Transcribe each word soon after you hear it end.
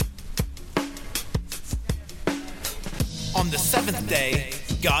On the seventh day,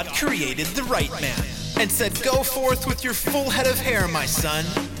 God created the right man and said, "Go forth with your full head of hair, my son."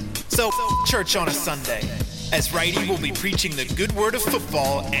 So, church on a Sunday, as Righty will be preaching the good word of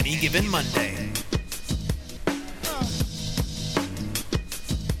football any given Monday.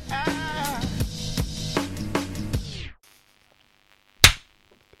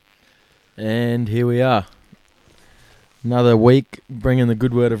 And here we are. Another week bringing the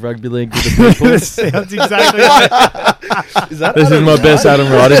good word of rugby league to the people. Sounds exactly like This is my best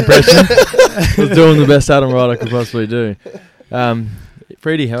Adam Wright impression. I was doing the best Adam Wright I could possibly do.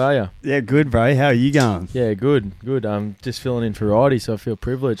 Freddie, how are you? Yeah, good, bro. How are you going? Yeah, good. I'm just filling in for Righty, so I feel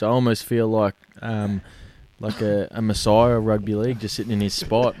privileged. I almost feel like a messiah of rugby league, just sitting in his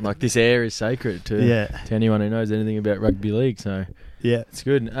spot. Like, this air is sacred to anyone who knows anything about rugby league. So yeah, it's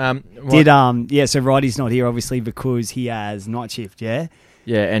good. So Righty's not here obviously because he has night shift. Yeah,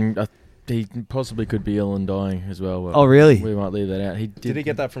 and he possibly could be ill and dying as well. Oh, really? We might leave that out. Did he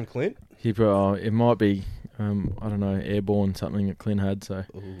get that from Clint? It might be. I don't know, airborne something that Clint had. So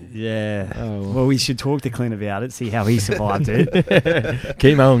yeah. Oh, well, we should talk to Clint about it. See how he survived it.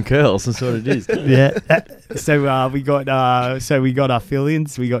 Chemo and curls. That's what it is. Yeah. So we got our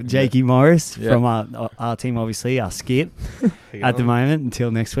fill-ins. We got Jakey Morris from our team, obviously our skip at the moment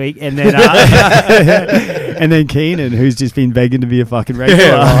until next week, and then and then Keenan, who's just been begging to be a fucking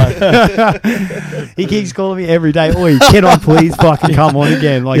regular. He keeps calling me every day. Oi, can I please fucking come on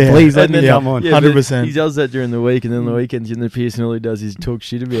again? Like, please let me come on. 100%. He does that during the week, and then the weekends, and the Pearson, all he does is talk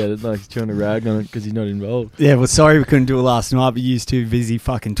shit about it, like he's trying to rag on it because he's not involved. Yeah, well, sorry we couldn't do it last night, but you're too busy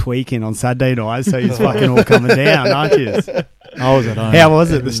fucking tweaking on Saturday night, so you're fucking all coming down, aren't you? I was at home. How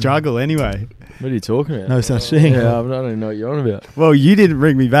was it, the struggle, anyway? What are you talking about? No such thing. Yeah, I don't even know what you're on about. Well, you didn't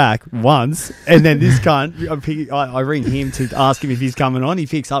ring me back once, and then this cunt, I ring him to ask him if he's coming on. He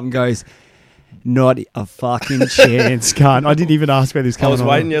picks up and goes, "Not a fucking chance, cunt." I didn't even ask whether he's coming on. I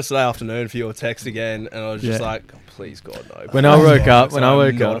was waiting yesterday afternoon for your text again, and I was just like, oh, please, God, no. When I woke up,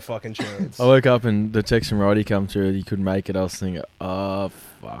 not a fucking chance. I woke up and the text from Righty come through. He couldn't make it. I was thinking, oh,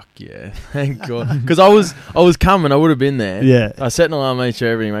 fuck yeah, thank God, because I was coming. I would have been there. Yeah, I set an alarm, make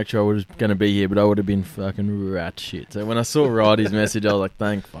sure I was going to be here, but I would have been fucking rat shit. So when I saw Righty's message, I was like,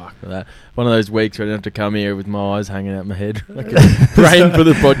 thank fuck for that. One of those weeks where I didn't have to come here with my eyes hanging out my head, like praying for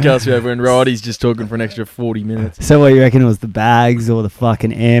the podcast we have, when Righty's just talking for an extra 40 minutes. So what, you reckon it was the bags or the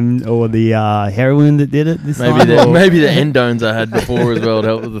fucking M or the heroin that did it this time? Maybe the endones I had before as well to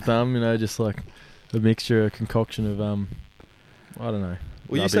help with the thumb, just like a mixture, a concoction of I don't know.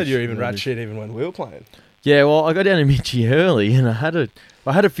 Well, you said you were even rat shit even when we were playing. Yeah, well, I got down to Mitchie early, and I had a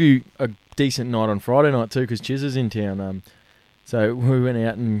decent night on Friday night too, because Chiz is in town. So we went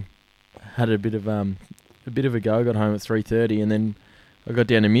out and had a bit of a go. Got home at 3:30, and then I got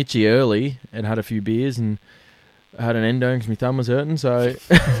down to Mitchie early and had a few beers, and I had an endone because my thumb was hurting. So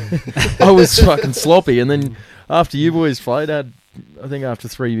I was fucking sloppy. And then after you boys played, I think after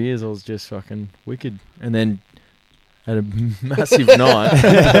 3 beers, I was just fucking wicked. And then had a massive night.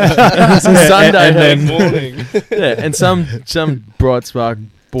 Sunday morning. Yeah, and some bright spark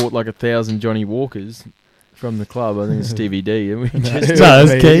bought like 1,000 Johnny Walkers from the club. I think it's Stevie D. And we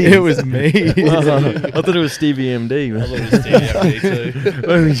It was me. I thought it was Stevie MD. I thought it was Stevie MD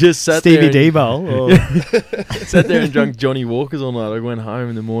too. We just sat Stevie there. D bowl. Sat there and drunk Johnny Walkers all night. I went home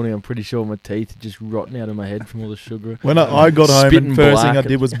in the morning. I'm pretty sure my teeth are just rotting out of my head from all the sugar. When I got home, Spitting and first thing black I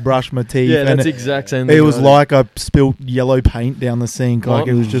did was brush my teeth. Yeah, and that's exact same thing. it was like I spilled yellow paint down the sink. Like,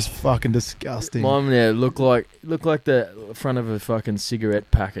 it was just fucking disgusting. Mine, looked like the front of a fucking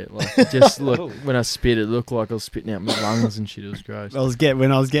cigarette packet. Like, just look, when I spit, it looked like I was spitting out my lungs and shit. It was gross. When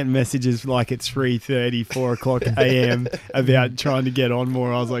I was getting messages like at 3:30, 4 o'clock a.m. about trying to get on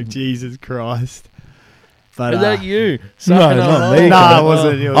more, I was like, Jesus Christ. But, Is that you? No, not me. No, it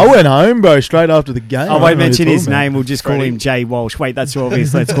wasn't. I went home, bro, straight after the game. I won't mention his name. We'll just call Freddie. him Jay Walsh. Wait, that's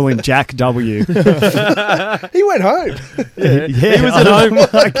obvious. Let's call him Jack W. He went home. Yeah, He was at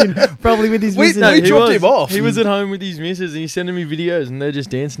home. Probably with his We missus. dropped him off. He was at home with his missus, and he's sending me videos, and they're just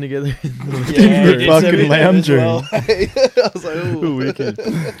dancing together. The fucking lounge room. I was like, ooh. Wicked.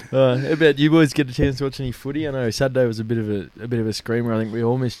 How about you boys get a chance to watch any footy? I know Saturday was a bit of a screamer. I think we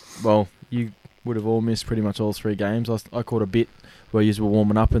all missed. Well, you would have all missed pretty much all 3 games. I caught a bit where you were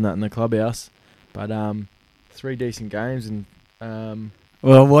warming up in the clubhouse, but 3 decent games. And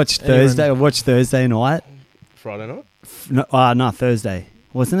Well, watch Thursday night. Friday night? No, Thursday,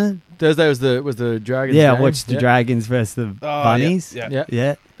 wasn't it? Thursday was the Dragons. Yeah, I game. watched the Dragons versus the Bunnies. Yeah.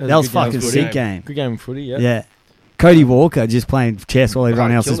 That was a good game fucking of footy. sick game. Good game of footy. Yeah. Yeah. Cody Walker just playing chess while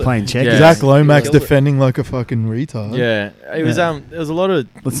everyone else is killed it. playing checkers. Yeah. Zach Lomax Killed it. defending like a fucking retard. Yeah, it was Yeah. there was a lot of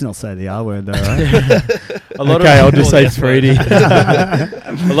Let's not say the R word though, right? a lot Okay, of I'll just say 3D.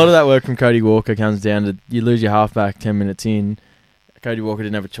 a lot of that work from Cody Walker comes down to you lose your halfback 10 minutes in. Cody Walker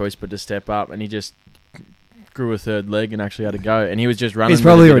didn't have a choice but to step up, and he just grew a third leg and actually had to go. And he was just running. He's with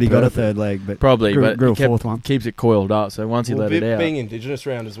probably bit of already got a purpose. third leg, but Probably, grew, but grew he a kept, fourth one. keeps it coiled up. So once he let it out, Being Indigenous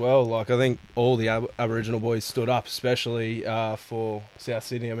round as well, like I think all the Aboriginal boys stood up, especially for South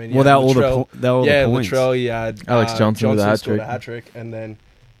Sydney. I mean, Well, they they were all the points. Latrell, you had Alex Johnson with a hat scored trick. a hat trick, and then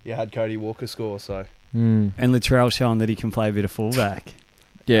you had Cody Walker score. So Mm. And Latrell showing that he can play a bit of fullback.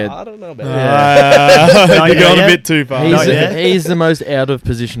 yeah. I don't know about Yeah. that. You're going a yet. bit too far. Not yet. He's the most out of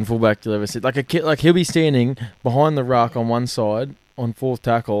position fullback you'll ever see. Like a kid, like he'll be standing behind the ruck on one side on fourth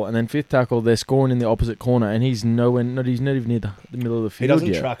tackle, and then fifth tackle they're scoring in the opposite corner, and he's nowhere. He's not even near the middle of the He field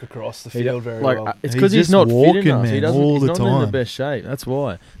doesn't yet. track across the He field very like well. it's He's because he's just not fit walking, enough. He man, doesn't. all He's the not in the time. best shape. That's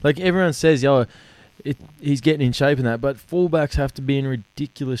why. Like everyone says, he's getting in shape and that, but fullbacks have to be in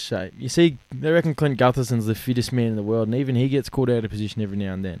ridiculous shape. You see, they reckon Clint Gutherson's the fittest man in the world, and even he gets caught out of position every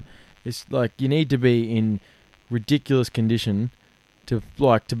now and then. It's like you need to be in ridiculous condition to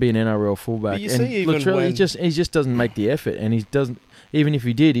be an NRL fullback. But you and see even Latrell, when- he just doesn't make the effort, and he doesn't. Even if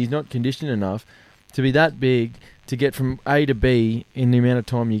he did, he's not conditioned enough to be that big to get from A to B in the amount of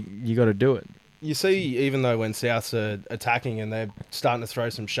time you got to do it. You see, even though when Souths are attacking and they're starting to throw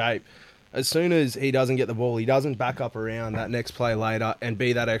some shape, as soon as he doesn't get the ball, he doesn't back up around that next play later and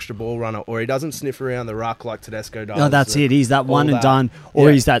be that extra ball runner, or he doesn't sniff around the ruck like Tedesco does. No, that's it. He's that all one and that. done, or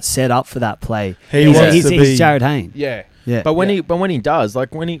Yeah. he's that set up for that play. He he's, wants he's, to he's be- Jared Hayne. Yeah. Yeah. But when he does,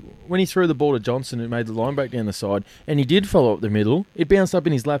 like when he threw the ball to Johnson and made the line break down the side, and he did follow up the middle, it bounced up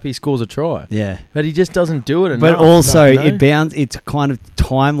in his lap. He scores a try. yeah. But he just doesn't do it enough. But also, you know? it's kind of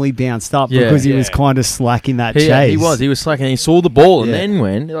timely bounced up Yeah. because he was Yeah. kind of slack in that He chase. was slacking. He saw the ball and Yeah. then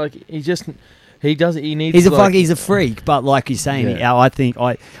went like he needs. He's like, he's a freak, but like you're saying, Yeah. I think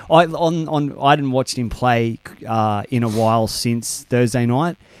I hadn't watched him play in a while since Thursday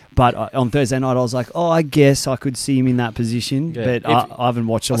night. But on Thursday night, I was like, I guess I could see him in that position. Yeah. But I haven't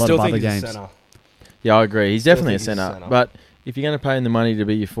watched a I lot still of think other he's a games. centre. Yeah, I agree. He's definitely a think he's a centre. centre. But if you're going to pay him the money to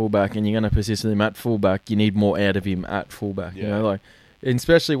be your fullback and you're going to persist with him at fullback, you need more out of him at fullback. You Yeah. know, like, and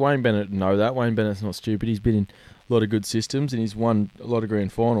especially Wayne Bennett know that. Wayne Bennett's not stupid. He's been in a lot of good systems and he's won a lot of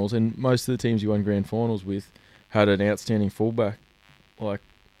grand finals. And most of the teams he won grand finals with had an outstanding fullback. Like,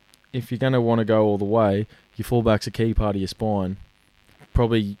 if you're going to want to go all the way, your fullback's a key part of your spine.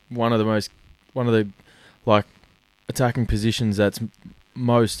 Probably one of the like attacking positions that's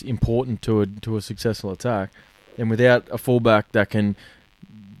most important to a successful attack. And without a fullback that can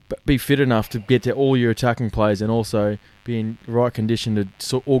be fit enough to get to all your attacking plays and also be in the right condition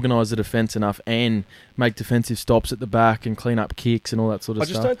to organise the defence enough and make defensive stops at the back and clean up kicks and all that sort of I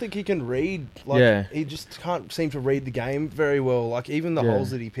stuff. just don't think he can read. Like, Yeah. he just can't seem to read the game very well. Like, even the Yeah.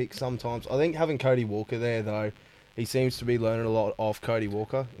 holes that he picks sometimes. I think having Cody Walker there, though, he seems to be learning a lot off Cody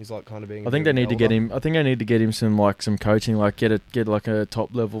Walker. He's like kind of being. I think they need to get him. I think they need to get him some coaching, like get like a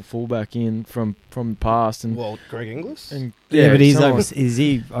top level fullback in from the past and. Well, Greg Inglis. and Yeah, but he's someone- over. Is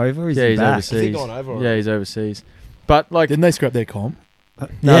he over? Or is Yeah, he he's back? overseas. Has he gone over Yeah, already? he's overseas. But like, Didn't they scrap their comp?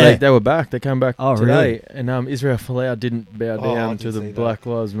 no, Yeah. they were back. They came back Oh, today, and Israel Folau didn't bow Oh, I down did to the see that. Black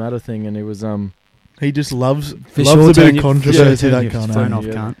Lives Matter thing, and it was He just loves For loves sure, a turn bit of your- controversy. turn That your cunt. phone eh? off,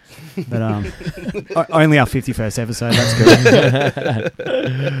 Yeah. cunt. But only our 51st episode. That's good.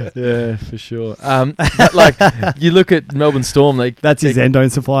 yeah, for sure. But like, you look at Melbourne Storm, That's his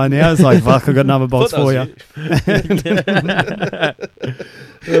Endone supply now. It's like, fuck, I've got another box Thought for that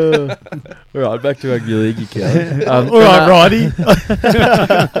you. was all right, back to rugby league, you count. All right, righty.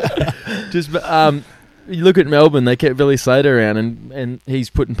 Just you look at Melbourne; they kept Billy Slater around, and he's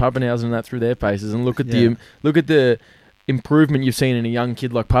putting Pappenhausen and that through their paces. And look at the improvement you've seen in a young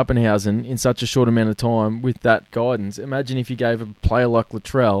kid like Pappenhausen in such a short amount of time with that guidance. Imagine if you gave a player like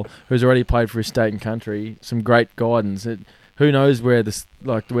Latrell, who's already played for his state and country, some great guidance. Who knows where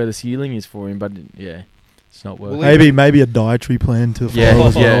the ceiling is for him? But yeah, it's not working. Well, Maybe a dietary plan to follow Yeah,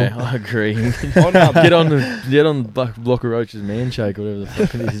 as well. yeah, I agree. get on Blocker Roach's man shake, whatever the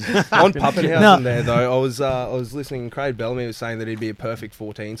fuck it is. On Pappenhausen No. there though, I was listening. Craig Bellamy was saying that he'd be a perfect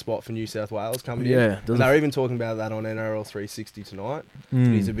 14 spot for New South Wales coming in. Yeah, And they were even talking about that on NRL 360 tonight.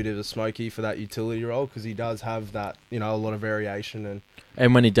 Mm. He's a bit of a smoky for that utility role because he does have that, a lot of variation and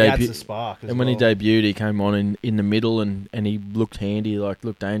And when he adds the debuted, spark. As and when well. he debuted, he came on in the middle and he looked handy,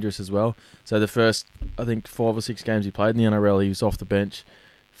 looked dangerous as well. So the first, I think, 5 or 6 games he played in the NRL, he was off the bench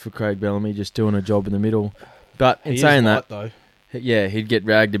for Craig Bellamy, just doing a job in the middle. But in He is saying that, light, though. Yeah, he'd get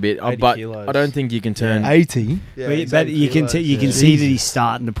ragged a bit. 80 But kilos. I don't think you can turn. 80. But you can see that he's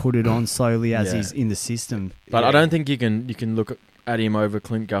starting to put it on slowly as Yeah. he's in the system. But I don't think you can look at him over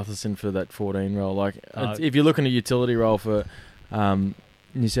Clint Gutherson for that 14 role. Like if you're looking at utility role for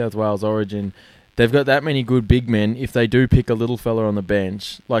New South Wales Origin, they've got that many good big men. If they do pick a little fella on the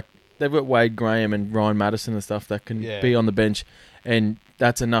bench, like they've got Wade Graham and Ryan Madison and stuff that can be on the bench, and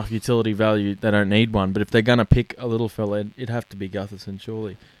that's enough utility value. They don't need one. But if they're gonna pick a little fella, it'd have to be Gutherson,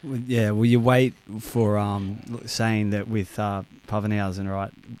 surely. Yeah, will you wait for saying that with Pavanhausen,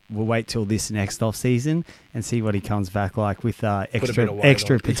 right? We'll wait till this next off season and see what he comes back like with bit of extra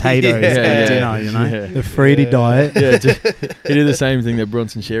weight on. potatoes at dinner, you know? Yeah. The Freedy diet. Yeah, he did the same thing that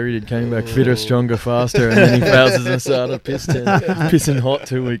Bronson Sherry did. Came back fitter, stronger, faster, and then he fouls as a starter, pissing hot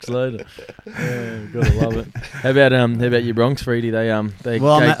 2 weeks later. Yeah, gotta love it. How about your Bronx, Freedy?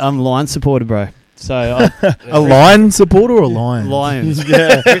 I'm Lions supporter, bro. So A Lion supporter or a Lion? Lions.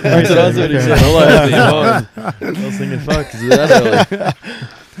 Yeah, that's what he said. All over the I was thinking, fuck, is it that early?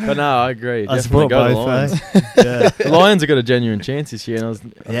 But no, I agree. I Definitely support go to both, Lions. yeah. The Lions have got a genuine chance this year,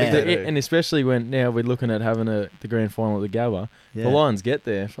 and Yeah. and especially when now we're looking at having the grand final at the Gabba. Yeah. The Lions get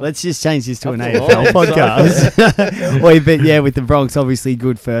there. Let's just change this to an Up AFL the Lions. podcast. Well, but yeah, with the Bronx, obviously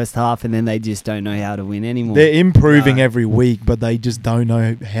good first half, and then they just don't know how to win anymore. They're improving No. every week, but they just don't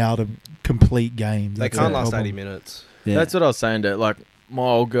know how to complete games. They That's can't the last problem. 80 minutes. Yeah. That's what I was saying to like my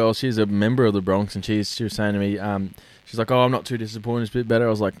old girl. She's a member of the Bronx, and she was saying to me, she's like, "Oh, I'm not too disappointed. It's a bit better." I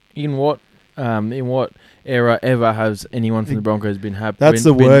was like, "In what era ever has anyone from the Broncos been happy?" That's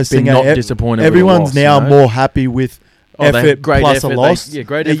the worst been thing. Not disappointed. Everyone's with a now loss, you know? more happy with Oh, they had effort great plus effort, a loss.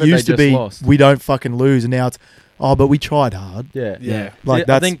 great It effort. used they to be lost. we don't fucking lose, and now it's but we tried hard. Yeah. Yeah. Like I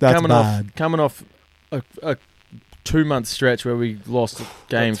that's think that's coming bad. coming off a 2 month stretch where we lost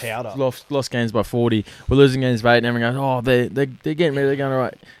games, towed up. lost games by 40. We're losing games by 8, and everyone goes, "Oh, they're getting me. They're going all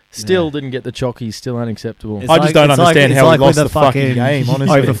right." Still didn't get the chockies. Still unacceptable. It's I just don't it's understand it's how we with lost the fucking game,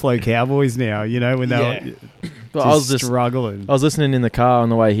 honestly. Overflow Cowboys now, you know, when they're But I was just struggling. I was listening in the car on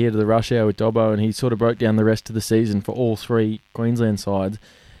the way here to the rush hour with Dobbo, and he sort of broke down the rest of the season for all three Queensland sides,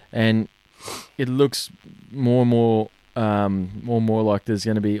 and it looks more and more like there's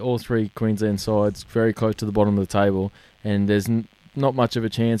going to be all three Queensland sides very close to the bottom of the table, and there's not much of a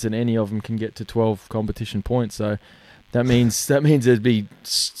chance that any of them can get to 12 competition points. So that means there'd be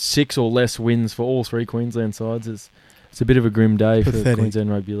 6 or less wins for all three Queensland sides. It's a bit of a grim day for Pathetic. Queensland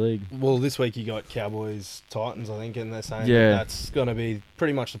Rugby League. Well, this week you got Cowboys Titans, I think, and they're saying Yeah. that's going to be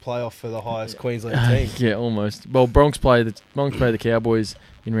pretty much the playoff for the highest Queensland team. Yeah, almost. Well, Bronx play the Cowboys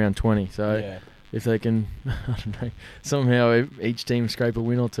in round 20, so Yeah. if they can, I don't know, somehow each team scrape a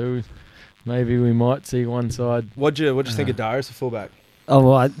win or two, maybe we might see one side. What'd you think of Darius, a fullback? Oh,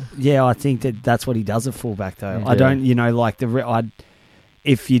 well, I think that's what he does at fullback, though. Yeah. I don't, like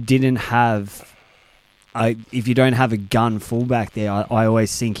if you didn't have, if you don't have a gun fullback there, I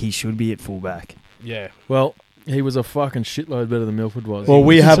always think he should be at fullback. Yeah. Well, he was a fucking shitload better than Milford was. Well,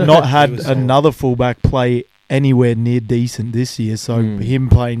 we have not He had was solid. another fullback play anywhere near decent this year. So him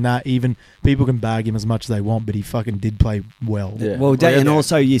playing that, even people can bag him as much as they want, but he fucking did play well. Yeah. Well, yeah, and yeah.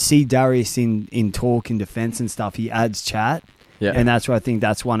 also you see Darius in talk and defence and stuff. He adds chat. Yeah. And that's why I think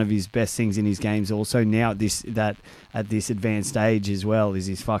that's one of his best things in his games. Also now at this advanced age as well is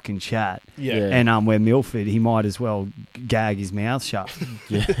his fucking chat. Yeah. Yeah. And where Milford, he might as well gag his mouth shut.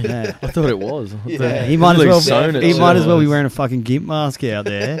 Yeah. Yeah. I thought it was. He might as well. sewn it He might as well be was. wearing a fucking gimp mask out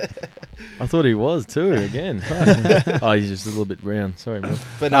there. I thought he was too. Again. Oh, he's just a little bit brown. Sorry, man.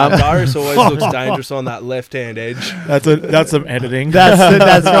 But Darius always looks dangerous on that left-hand edge. That's some editing.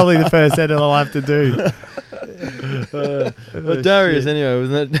 That's probably the first edit I'll have to do. But Darius, anyway,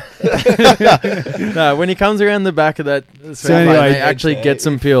 wasn't it? No, when he comes around the back of that, anyway, they actually get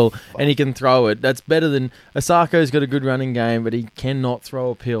some pill and he can throw it. That's better than Asako's got a good running game, but he cannot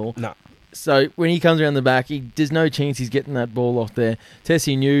throw a pill. No. So when he comes around the back, there's no chance he's getting that ball off there.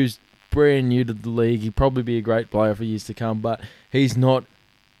 Tessie News, brand new to the league. He'd probably be a great player for years to come, but he's not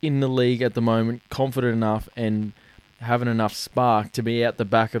in the league at the moment, confident enough and having enough spark to be out the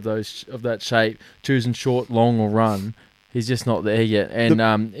back of that shape, choosing short, long, or run. He's just not there yet.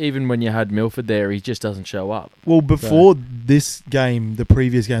 And even when you had Milford there, he just doesn't show up. Well, before this game, the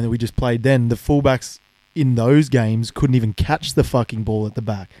previous game that we just played, then the fullbacks in those games couldn't even catch the fucking ball at the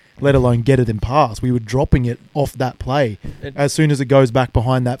back, let alone get it in pass. We were dropping it off that play. As soon as it goes back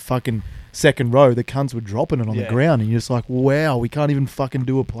behind that fucking second row, the cunts were dropping it on the ground, and you're just like, wow, we can't even fucking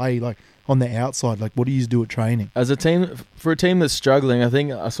do a play like on the outside. Like, what do you do at training? As a team, for a team that's struggling, I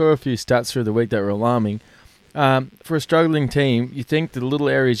think I saw a few stats through the week that were alarming. For a struggling team, you think the little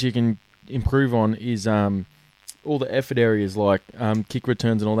areas you can improve on is all the effort areas like kick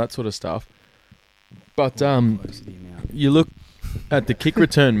returns and all that sort of stuff. But you look at the kick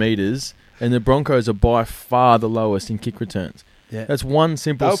return meters, and the Broncos are by far the lowest in kick returns. Yeah. That's one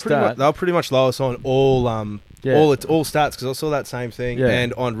simple stat. They were pretty much lowest on all stats, because I saw that same thing. Yeah.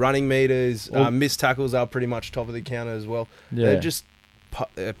 And on running meters, All- missed tackles are pretty much top of the counter as well. Yeah. They're just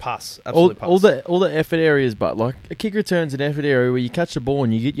pass. all, Absolute pass. all the effort areas, but like a kick return's an effort area where you catch the ball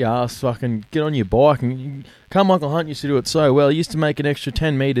and you get your ass fucking get on your bike and Carmichael Hunt used to do it so well. He used to make an extra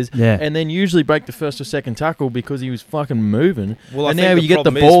 10 meters Yeah. and then usually break the first or second tackle because he was fucking moving. Well, I and think now the you get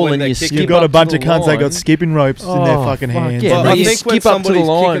the problem is ball when and they're you kicking- skip You've got up a bunch to of the cunts that got line. skipping ropes in their Oh, fucking fuck hands. yeah. Well, But I you think when skip up to the somebody's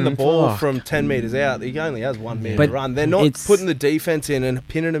line kicking the and ball fuck. from 10 metres out, he only has 1 minute But to run. They're not it's- putting the defence in and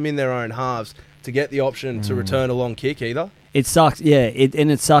pinning them in their own halves to get the option to return a long kick either. It sucks, yeah.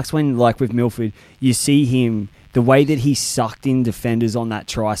 It sucks when, like with Milford, you see him, the way that he sucked in defenders on that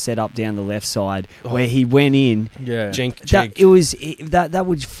try set up down the left side, where he went in. Yeah. That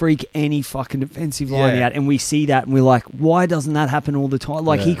would freak any fucking defensive line Yeah. out, and we see that, and we're like, why doesn't that happen all the time?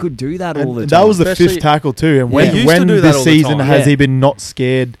 Like he could do that all the And time. that was the Especially- fifth tackle too. And Yeah. when, He used to when do that this all the season time. has Yeah. he been not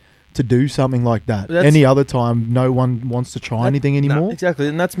scared to do something like that? That's- Any other time, no one wants to try anything anymore. Exactly,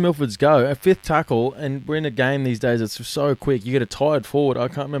 and that's Milford's go. A fifth tackle, and we're in a game these days that's so quick. You get a tired forward. I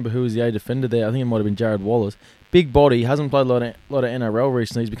can't remember who was the A defender there. I think it might have been Jared Wallace. Big body, hasn't played a lot of NRL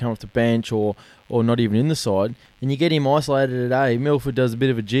recently. He's become off the bench or not even in the side. And you get him isolated today. Milford does a bit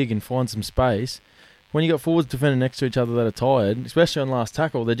of a jig and finds some space. When you got forwards defending next to each other that are tired, especially on last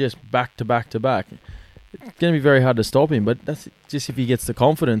tackle, they're just back to back to back. It's going to be very hard to stop him, but that's just if he gets the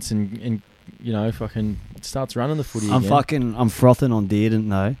confidence and you know, fucking starts running the footy again. I'm frothing on Dearden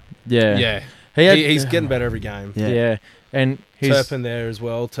though. Yeah. Yeah. He He's getting better every game. Yeah. Yeah. And he's Turpin there as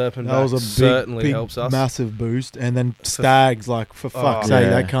well. Turpin That was a certainly big, helps us. massive boost. And then Stags, like for fuck's Oh, sake,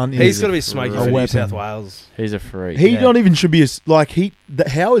 yeah. they can't. He's a going to be smoky freak. for A New weapon. South Wales. he's a freak. He yeah. not even should be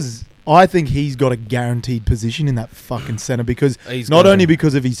how is. I think he's got a guaranteed position in that fucking center because He's not gonna- only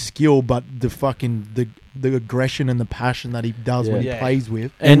because of his skill, but the fucking the aggression and the passion that he does when he Yeah. plays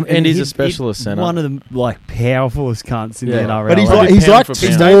with. And he's a he's specialist centre. One of the like powerfulest cunts in Yeah. the NRL. But he's Like, like he's pound like for small,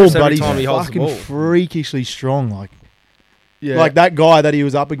 pound. dangerous but every he's time he holds the fucking ball. freakishly strong. Like Yeah. like that guy that he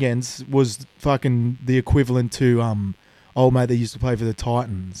was up against was fucking the equivalent to old mate that used to play for the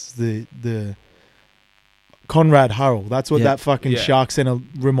Titans. The Conrad Hurrell. That's what Yeah. that fucking Yeah. Shark Center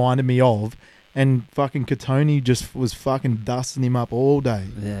reminded me of. And fucking Katoni just was fucking dusting him up all day.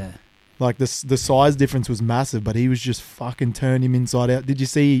 Yeah. Like the size difference was massive, but he was just fucking turning him inside out. Did you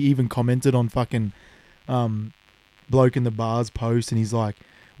see he even commented on fucking bloke in the bars post, and he's like,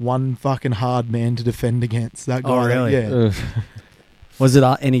 one fucking hard man to defend against. That guy. Oh, really? Yeah. Ugh. Was it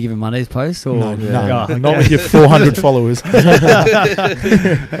Any Given Mondays post? Or? No, Yeah. no, not with your 400 followers.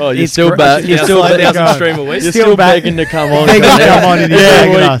 Oh, you're It's still great. back. You're Yeah, still slowly back. going. stream a week. You're Still still back. begging to come on. Begging to guys. come on and he's Yeah,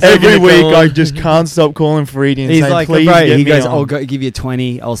 begging us. every Begging to week come I on. just can't stop calling Freedy and He's saying, like, please bro, get he me goes, on. I'll give you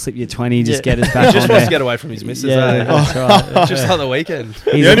 20. I'll slip you 20. Just Yeah. get us back He just on wants to there. get away from his missus. Yeah, that's right. Just like the weekend.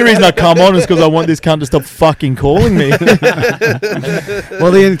 He's The only reason I come on is because I want this cunt to stop fucking calling me.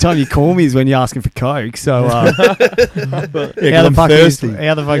 well, the only time you call me is when you're asking for coke. So Yeah, 'cause how the I'm fuck thirsty.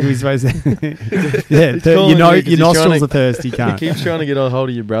 how the fuck are we supposed to? Yeah, He's calling you know you 'cause your he's nostrils trying to- are thirsty, He can't. keeps trying to get a hold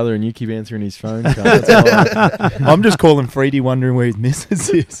of your brother, and you keep answering his phone. Cunt. That's why. I'm just calling Freedy wondering where his missus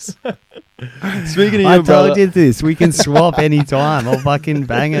is. Speaking of I your told brother, you this. We can swap anytime. I'll fucking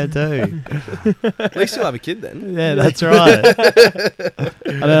bang her too. At least you'll have a kid then. Yeah, that's right. I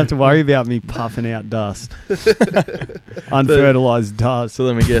don't have to worry about me puffing out dust, unfertilized dust. so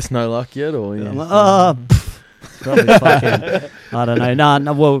let me guess, no luck yet, or I'm yeah. like, oh, probably fucking. I don't know.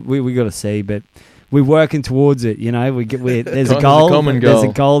 No. Well, we got to see, but we're working towards it. You know, there's a There's a goal. common There's a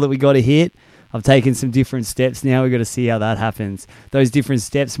goal. goal that we got to hit. I've taken some different steps now. We've got to see how that happens. Those different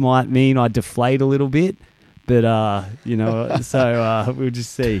steps might mean I deflate a little bit, but you know, so we'll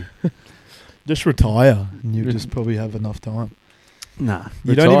just see. Just retire, and you just probably have enough time. Nah.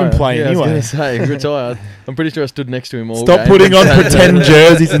 You don't even Retire. play yeah, anyway. I was going to say, retire. I'm pretty sure I stood next to him all Stop game. putting on pretend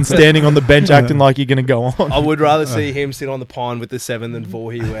jerseys and standing on the bench acting like you're going to go on. I would rather see him sit on the pine with the 7 than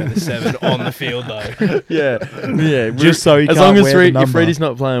Voorhees wear the 7 on the field though. Yeah. Just so he as can't long as wear the if number. Freddie's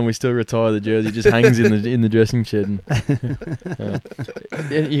not playing, we still retire the jersey. It just hangs in the dressing shed.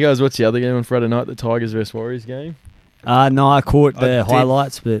 Yeah, you guys, what's the other game on Friday night? The Tigers vs Warriors game. No, I caught I the did.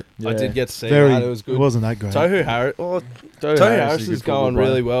 highlights, but I did get to see Very, that. It was good. It wasn't that great. Tohu Harris. Oh, Tohu Tohu Harris Harris is a is good football going player.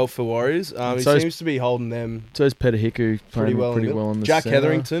 really well for Warriors. He So is- seems to be holding them So's Peter Hiku pretty playing well. pretty well on the Jack centre.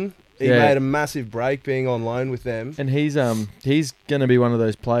 Hetherington. He Yeah. made a massive break being on loan with them. And he's going to be one of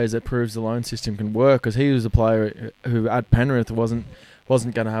those players that proves the loan system can work, because he was a player who at Penrith wasn't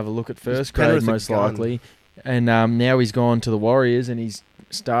going to have a look at first grade Penrith most a gun. likely. And now he's gone to the Warriors and he's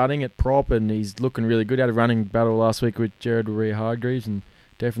starting at prop and he's looking really good. Had a running battle last week with Jared Warrior-Hargreaves and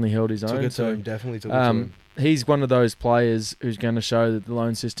definitely held his own. Definitely took it to him. He's one of those players who's going to show that the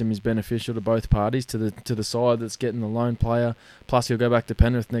loan system is beneficial to both parties, to the side that's getting the loan player. Plus, he'll go back to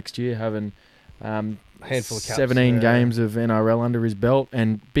Penrith next year, having Handful of caps, 17 games of NRL under his belt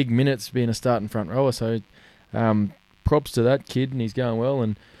and big minutes being a starting front rower. So, props to that kid, and he's going well.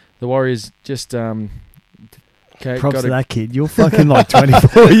 And the Warriors just props to that kid. You're fucking like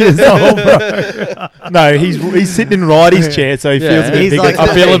 24 years old, bro. No, he's sitting in Righty's chair, so he feels a bit he's bigger. like-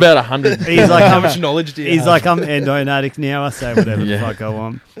 I feel about 100. He's like, How much knowledge do you he's have? like, I'm endo addict now. I say whatever the Yeah. fuck I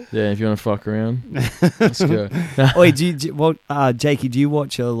want. Yeah, if you want to fuck around, let's go. Wait, Jakey, do you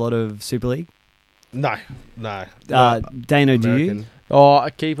watch a lot of Super League? No. Dano, do you? American. Oh, I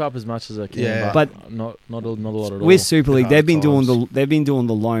keep up as much as I can, Yeah. but not a lot at all. With Super League, they've been Times. doing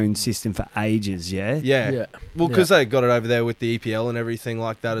the loan system for ages. Yeah. Yeah. Well, because they got it over there with the EPL and everything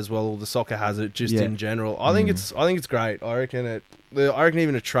like that as well. The soccer has it just in general. I think it's great. I reckon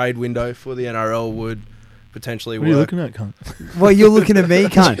even a trade window for the NRL would potentially What are you work. looking at, cunt? Well, you're looking at me,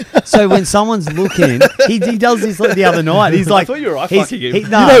 cunt. So when someone's looking, he does this like the other night. He's like, I thought you were eye he's- fucking him. he- You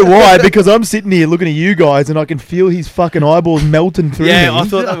know why? Because I'm sitting here looking at you guys and I can feel his fucking eyeballs melting through Yeah, me. I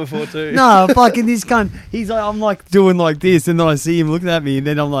thought that before too. No, fucking this cunt. He's like, I'm like doing like this, and then I see him looking at me, and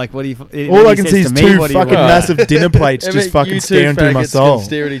then I'm like, what do you? All I can see is two fucking want? massive dinner plates just fucking staring through my soul.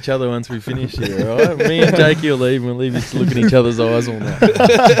 Stare at each other once we finish here, all right? Me and Jakey will leave and we'll leave you looking at each other's eyes all night.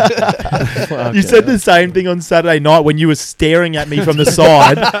 You said the same thing on Saturday night when you were staring at me from the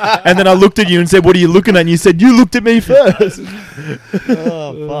side, and then I looked at you and said, "What are you looking at?" And you said, "You looked at me first."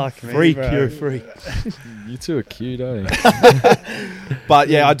 Oh fuck, me, Freak, bro. you're a freak. You two are cute, eh? But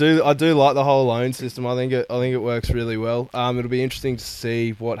yeah, I do like the whole loan system. I think it works really well. It'll be interesting to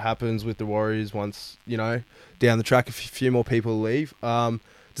see what happens with the Warriors once down the track a few more people leave.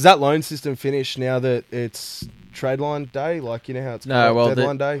 Does that loan system finish now that it's trade line day? Like how it's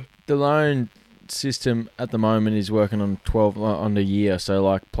deadline day. The loan system at the moment is working on 12 on the year. So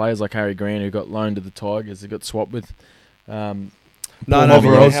like players like Harry Grant who got loaned to the Tigers, they got swapped with. No, Paul but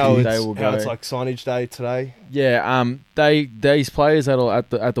Moborowski, how they will go. it's like signage day today. Yeah, these players that'll at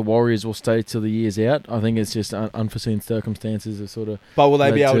the Warriors will stay till the year's out. I think it's just unforeseen circumstances of sort of. But will they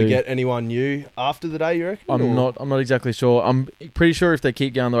be led able to to- get anyone new after the day? You reckon? I'm not exactly sure. I'm pretty sure if they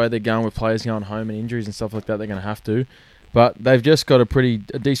keep going the way they're going with players going home and injuries and stuff like that, they're going to have to. But they've just got a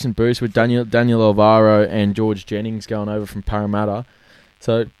decent boost with Daniel Alvaro and George Jennings going over from Parramatta.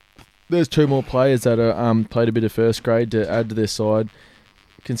 So there's two more players that are played a bit of first grade to add to their side.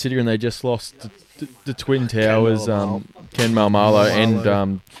 Considering they just lost the Twin Towers, Ken Malmalo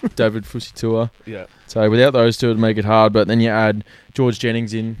and David Fusitua. Yeah. So without those two, it'd make it hard. But then you add George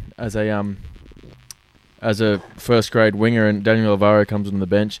Jennings in as a first grade winger, and Daniel Alvaro comes on the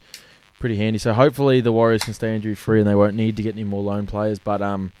bench. Pretty handy. So hopefully the Warriors can stay injury free and they won't need to get any more loan players. But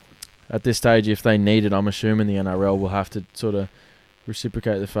at this stage, if they need it, I'm assuming the NRL will have to sort of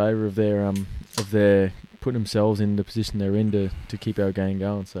reciprocate the favour of their putting themselves in the position they're in to keep our game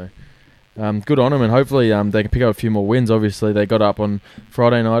going. So good on them, and hopefully they can pick up a few more wins. Obviously, they got up on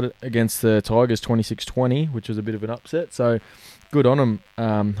Friday night against the Tigers 26-20, which was a bit of an upset. So good on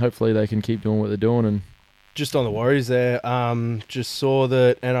them. Hopefully they can keep doing what they're doing. And Just on the Warriors there, just saw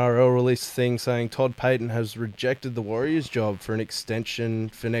that NRL released a thing saying Todd Payton has rejected the Warriors job for an extension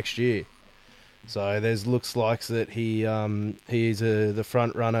for next year. So there's looks like that he is the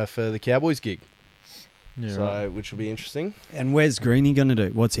front runner for the Cowboys gig. yeah, So right. which will be interesting. And where's Greeny going to do?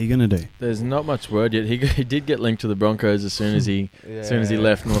 What's he going to do? There's not much word yet. He did get linked to the Broncos as soon as he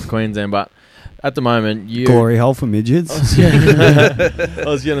left North Queensland, but at the moment Glory hole for midgets. I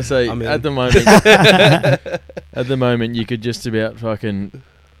was gonna say I'm in. at the moment you could just about fucking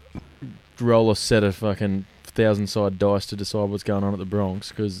roll a set of fucking 1,000-side dice to decide what's going on at the Bronx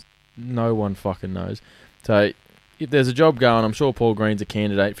because no one fucking knows. So if there's a job going, I'm sure Paul Green's a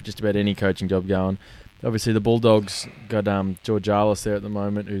candidate for just about any coaching job going. Obviously the Bulldogs got George Arliss there at the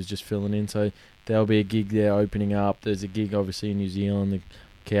moment who's just filling in, so there'll be a gig there opening up. There's a gig obviously in New Zealand, the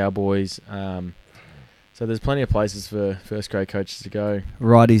Cowboys. So there's plenty of places for first grade coaches to go.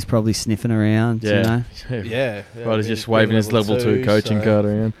 Righty's probably sniffing around. You know? Yeah. Right, he's just waving his level 2 coaching so- card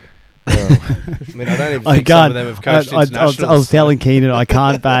around. I mean, I don't even I think some can't. of them have coached I was internationals. telling Keenan I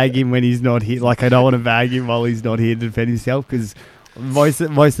can't bag him when he's not here. Like I don't want to bag him while he's not here to defend himself because most of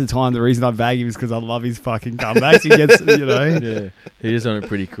the time the reason I bag him is because I love his fucking comebacks. He gets, you know. Yeah, he is on it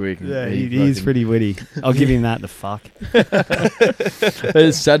pretty quick. Yeah, he is pretty witty. I'll give him that. The fuck.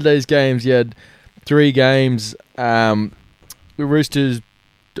 There's Saturday's games. You had 3 games. The Roosters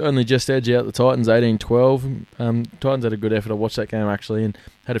only just edge out the Titans 18-12. Titans had a good effort. I watched that game actually and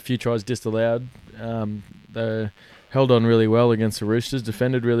had a few tries disallowed. They held on really well against the Roosters,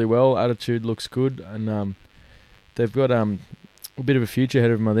 defended really well. Attitude looks good, and they've got a bit of a future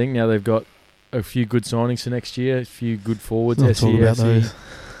ahead of them. I think now they've got a few good signings for next year, a few good forwards. Not talking about those.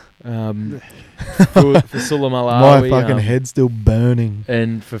 For Sulamalawi, My fucking head's still burning.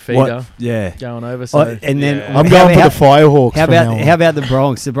 and for Fida Yeah. going over. So And then Yeah. I'm going for the Firehawks. How from about now how on. about the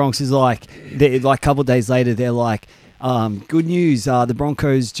Bronx? The Bronx is like a couple of days later. They're like, good news. The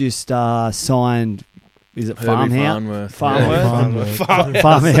Broncos just signed. Is it Herbie Farmhouse? Farnworth.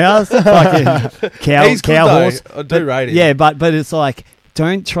 Farmhouse. Fucking cow He's good, horse. though. I do rate him. Yeah, but it's like,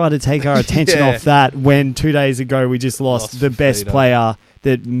 don't try to take our attention Yeah. off that when 2 days ago we just lost the best Fida. player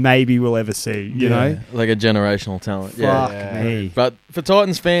that maybe we'll ever see. You know. like a generational talent. Yeah. Fuck Yeah. me. But for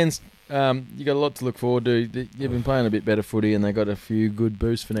Titans fans, you got a lot to look forward to. You've been playing a bit better footy, and they got a few good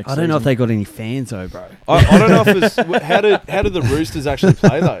boosts for next I don't know if season. they got any fans though, bro. I don't know if it's how did the Roosters actually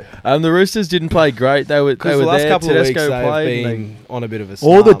play though? The Roosters didn't play great. They were Because the last there. couple of weeks Tedesco they've played. been on a bit of a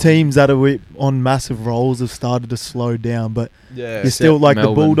All the slump. teams that are on massive rolls have started to slow down, but Yeah. you're still like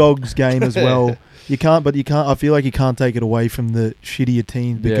Melbourne. the Bulldogs game as well. You can't. I feel like you can't take it away from the shittier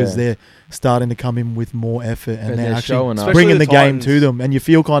teams because Yeah. they're starting to come in with more effort and, And they're they're actually showing up. bringing Especially the the game Titans. to them. And you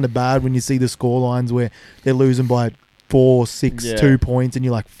feel kind of bad when you see the score lines where they're losing by 4, 6, Yeah. 2 points, and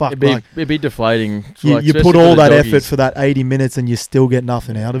you're like, "Fuck!" It'd be deflating. You especially put for all the that doggies. effort for that 80 minutes, and you still get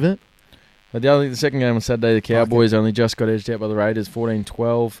nothing out of it. But the second game on Saturday, the Cowboys only just got edged out by the Raiders,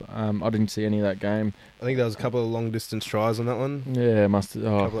 14-12. I didn't see any of that game. I think there was a couple of long distance tries on that one. Yeah, must. A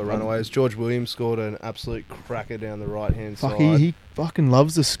couple of runaways. George Williams scored an absolute cracker down the right hand Fuck, side. he fucking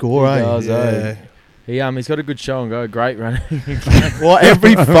loves the score, He eh? does. Yeah. He's got a good show and go. Great run. Well,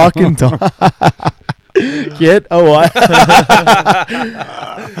 every fucking time. Get away.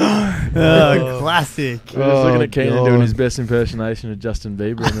 Classic. We're just looking Oh, at Keenan God. doing his best impersonation of Justin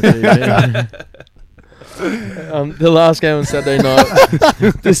Bieber on the TV. The last game on Saturday night,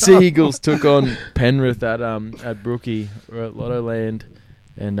 the Sea Eagles took on Penrith at Brookie or at Lottoland,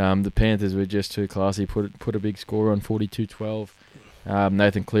 and the Panthers were just too classy. Put a big score on 42-12.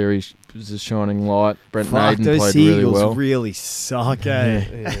 Nathan Cleary was a shining light. Brent Fuck, Naden those played really Seagulls well. really suck, eh?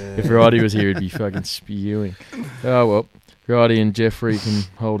 Yeah. Yeah. If Roddy was here, he'd be fucking spewing. Oh, well. Roddy and Jeffrey can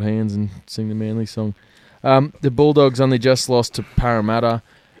hold hands and sing the Manly song. The Bulldogs only just lost to Parramatta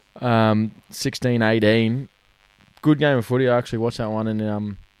 16-18. Good game of footy. I actually watched that one,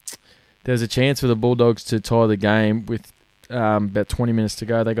 and there was a chance for the Bulldogs to tie the game with about 20 minutes to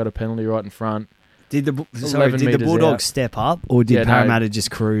go. They got a penalty right in front. Did the 11 metres Bulldogs out. step up, or did Yeah, no. Parramatta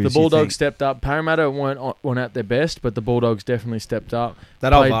just cruise? The you Bulldogs think? stepped up. Parramatta weren't at their best, but the Bulldogs definitely stepped up.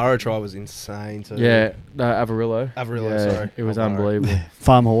 That Played- Alvaro try was insane too. Yeah, Avarillo. Avarillo, Yeah, sorry. it was Alvaro. unbelievable.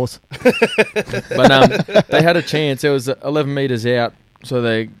 Farm horse. But they had a chance. It was 11 metres out, so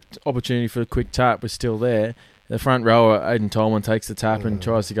the opportunity for a quick tap was still there. The front rower, Aiden Tolman, takes the tap and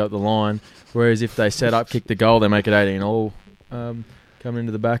tries to go up the line. Whereas if they set up, kick the goal, they make it 18-all coming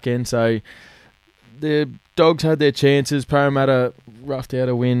into the back end. So the Dogs had their chances. Parramatta roughed out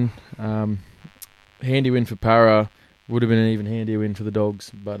a win. Handy win for Para. Would have been an even handier win for the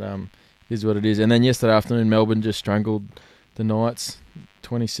Dogs, but it is what it is. And then yesterday afternoon, Melbourne just strangled the Knights,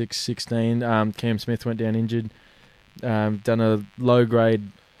 26-16. Cam Smith went down injured. Done a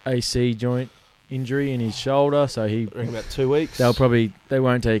low-grade AC joint injury in his shoulder, so I reckon about 2 weeks. they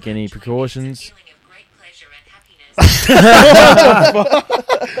won't take any precautions.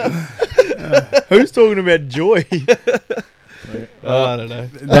 Who's talking about joy? I don't know.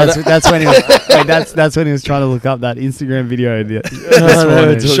 That's when he was. That's when he was trying to look up that Instagram video.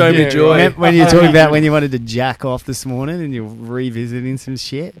 Show me joy. Remember when you were talking about when you wanted to jack off this morning and you're revisiting some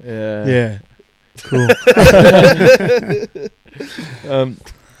shit. Yeah. Cool.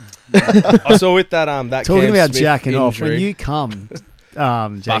 I saw with that that Talking Cam about Smith jacking off, when injury, you come,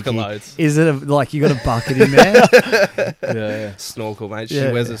 bucket Jakey, loads, is it like you got a bucket in there? Yeah. snorkel, mate. Yeah.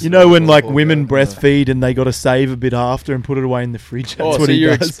 She wears a You know when snorkel, like poor women girl. breastfeed and they got to save a bit after and put it away in the fridge. That's Oh, what so he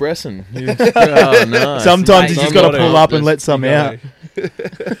you're does. expressing. Oh, nice. Sometimes Mate, you just I'm got not to pull a- up and let some you out. know.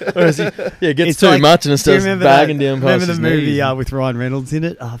 Whereas it gets It's too like- much and it Do you starts remember bagging that, down past remember the his movie knees. with Ryan Reynolds in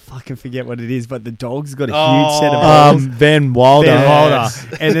it? I fucking forget what it is, but the dog's got a huge Oh. set of balls. Van Wilder. Ben Wilder,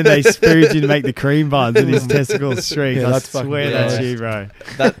 and then they spooge you to make the cream buns and his testicles shrink. Yeah, I that's fucking swear gross. that's you, bro.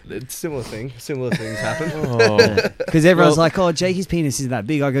 That it's similar thing. Similar things happen. Oh. Because everyone's Well- like, "Oh, Jakey's penis isn't that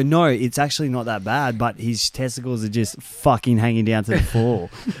big." I go, "No, it's actually not that bad, but his testicles are just fucking hanging down to the floor."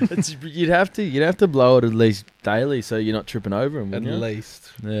 You'd have to blow it at least daily so you're not tripping over him, At wouldn't you? least.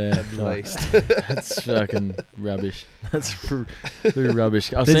 Yeah, at least. that's fucking rubbish. That's pretty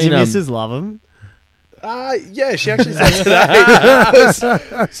rubbish. I've Did seen your missus love him? Yeah, she actually said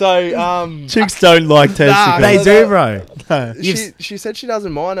today. So, Chicks don't like testicles. They do, bro. No. she said she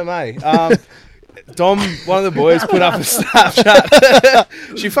doesn't mind them, eh? Dom, one of the boys, put up a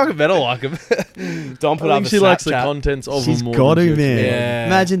Snapchat. She fucking better like him. Dom put I up think a she likes the Snapchat. contents of She's them more got than to, she man. Yeah.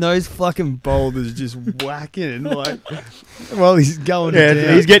 Imagine those fucking boulders just whacking like while he's going Yeah,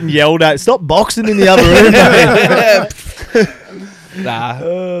 down. he's getting yelled at. Stop boxing in the other room, mate. Nah,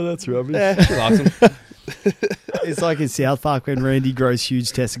 Oh, that's rubbish. yeah, she likes him. It's like in South Park when Randy grows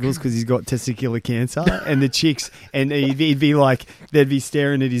huge testicles because he's got testicular cancer, and the chicks, and he'd be like, they'd be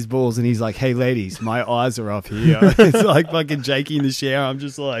staring at his balls, and he's like, "Hey, ladies, my eyes are up here." It's like fucking Jakey in the shower. I'm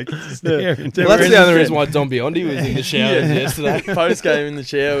just like staring. Well, that's the other reason why Dom Biondi was in the showers yesterday. Post game in the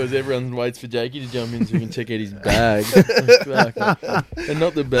showers, everyone waits for Jakey to jump in so he can check out his bag. And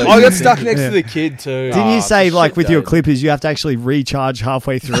not the bag. I got stuck next to the kid too. Didn't Oh, you say it's a like shit with your day. clippers, you have to actually recharge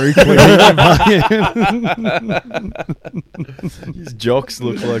halfway through? Cleaning? His jocks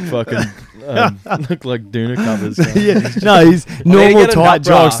look like fucking look like Duna covers. Yeah, no, his normal get a tight nut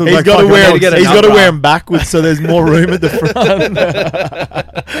bra. jocks look He's like got to fucking wear dogs. get a he's got to nut wear bra. them backwards so there's more room at the front.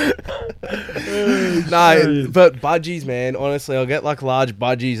 No, but budgies, man. Honestly, I'll get like large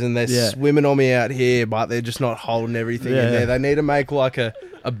budgies and they're Yeah. swimming on me out here, but they're just not holding everything Yeah. in there. They need to make like a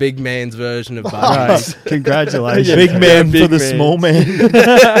big man's version of Right. budgies. Congratulations. Big man big for the man. small man.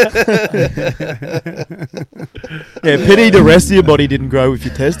 Yeah, pity the rest of your body didn't grow with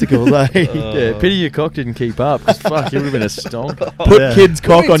your testicles. Eh? Yeah, pity your cock didn't keep up. 'Cause fuck, it would have been a stonk. Put Yeah. kid's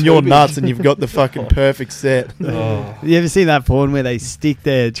cock Be on your too big. nuts and you've got the fucking perfect set. Oh. You ever seen that porn where they stick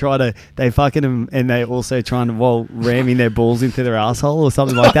their they fucking them and they also trying to while ramming their balls into their asshole or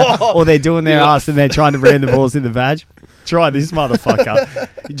something like that, or they're doing their ass and they're trying to ram the balls in the vag. Try this motherfucker.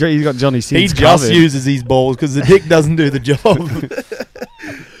 He's got Johnny He Sins just covered. uses his balls because the dick doesn't do the job.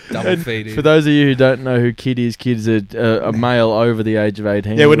 Double feeding. For those of you who don't know who Kid is a male over the age of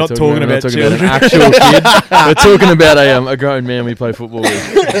 18. Yeah, we're not talking about an children. actual kid. We're talking about a grown man we play football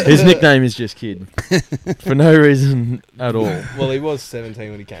with. His nickname is just Kid. For no reason at all. Well, he was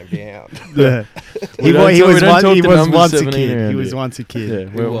 17 when he came down. Yeah. We He don't was talk once the a numbers 17 kid. around He was here. once a kid.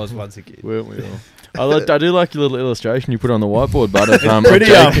 Yeah, He was once a kid. weren't we all? I do like your little illustration you put on the whiteboard, but of,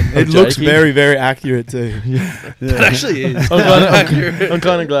 Pretty, of it looks Jakey. very, very accurate too. It actually is. I'm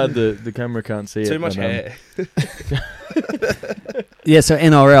kind of glad the camera can't see it. Too much but, hair. Yeah, so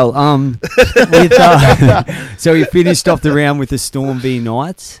NRL. So we finished off the round with the Storm v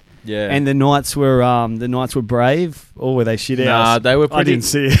Knights, Yeah, and the Knights were brave, or were they shit nah, out? they were I pretty. didn't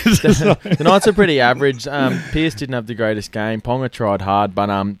see it. The Knights are pretty average. Pierce didn't have the greatest game. Ponga tried hard, but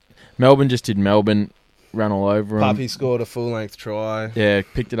Melbourne just did Melbourne, run all over him. Puppy scored a full-length try. Yeah,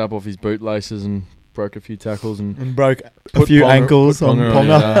 picked it up off his bootlaces and broke a few tackles and And broke a put few Ponga- ankles put on Ponga Ponga.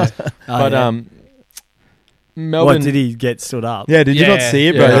 his ass. But yeah. Melbourne. What did he get stood up? Yeah, did you not Yeah. see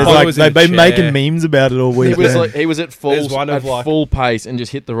it, Yeah. bro? There's Ponga like, was in they've a been chair. making memes about it all week. He was at There's one of, full pace and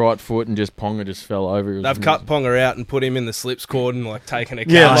just hit the right foot and just Ponga just fell over. It was They've cut Ponga out and put him in the slips cord and like taken a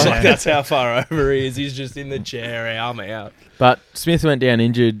couch. Yeah, like- Like that's how far over he is. He's just in the chair, arm out. But Smith went down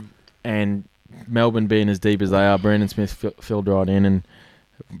injured, and Melbourne being as deep as they are, Brandon Smith filled right in and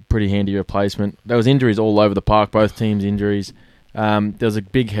pretty handy replacement. There was injuries all over the park, both teams' injuries. There was a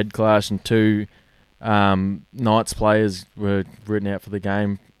big head clash and two Knights players were written out for the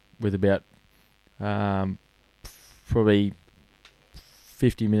game with about probably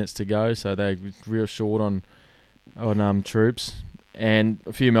 50 minutes to go, so they were real short on troops. And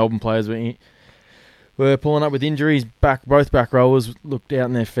a few Melbourne players were pulling up with injuries. Both back rowers looked out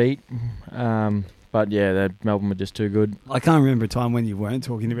on their feet. But yeah, Melbourne were just too good. I can't remember a time when you weren't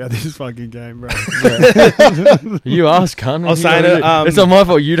talking about this fucking game, bro. You asked, cunt. I was saying it, it's not my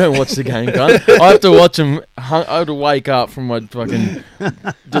fault you don't watch the game, cunt. I have to watch them. I have to wake up from my fucking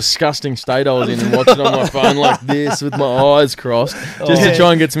disgusting state I was in and watch it on my phone like this with my eyes crossed, just to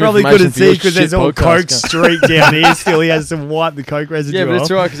try and get some Probably information couldn't for your see because shit there's all podcast, coke cunt. streak down here. Still, he has to wipe the coke residue Yeah, but off.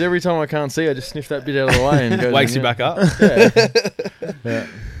 it's right because every time I can't see, I just sniff that bit out of the way and it goes Wakes in, you yeah. back up. Yeah. Yeah,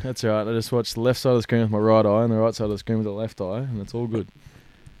 that's right. I just watch the left side of the screen with my right eye and the right side of the screen with the left eye, and it's all good.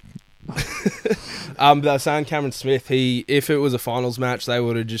 They were saying Cameron Smith, if it was a finals match, they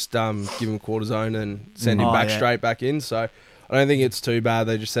would have just given him cortisone and send him back straight back in. So I don't think it's too bad.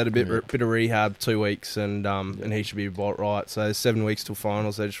 They just said a bit of rehab, 2 weeks, and he should be right. So there's 7 weeks till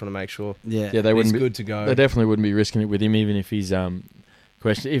finals. They just want to make sure Yeah. Yeah, they he's wouldn't be, good to go. They definitely wouldn't be risking it with him, even if he's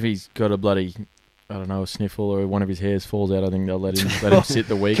if he's got a bloody, I don't know, a sniffle or one of his hairs falls out. I think they'll let him sit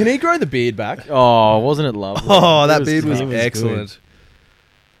the week. Can he grow the beard back? Oh, wasn't it lovely? Oh, It that beard was good. excellent.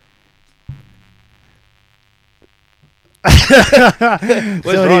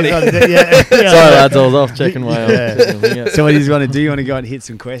 Where's Ronnie? Yeah. Sorry, lads, I was off checking my. Yeah. So what do you want to do? You want to go and hit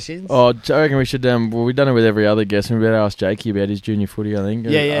some questions? Oh, I reckon we should. Well, we've done it with every other guest. We better ask Jakey about his junior footy. I think.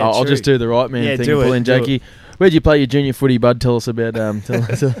 Yeah, I'll true. just do the right man thing. do And pull it, in do Jakey. Where'd you play your junior footy, bud? Tell us about.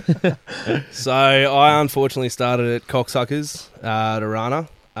 So I unfortunately started at Cocksuckers at Arana.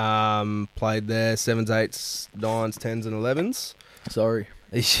 Played there 7s, 8s, 9s, 10s, and 11s. Sorry.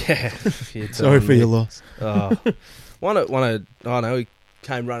 Yeah. Sorry for your loss. Oh, I know, we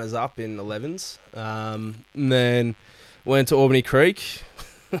came runners up in 11s. And then went to Albany Creek.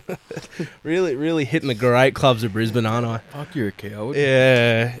 really hitting the great clubs of Brisbane, aren't I? Fuck, you're a coward.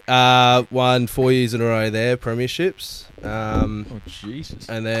 Yeah. Won 4 years in a row there, premierships. Oh, Jesus.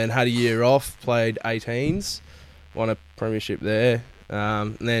 And then had a year off, played 18s, won a premiership there.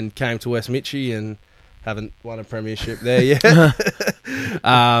 And then came to West Mitchie and haven't won a premiership there yet.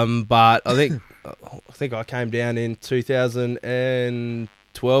 But I think I came down in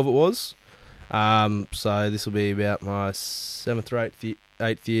 2012 it was. So this will be about my 7th or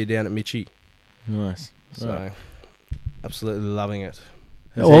 8th year down at Mitchie. Nice. So Right. absolutely loving it.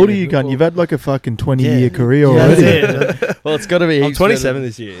 How old are you, cunt? You've had like a fucking 20-year career Yeah, already. that's it. Well, it's got to be. I'm heaps 27 better-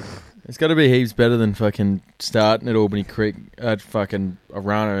 this year. It's got to be heaps better than fucking starting at Albany Creek at fucking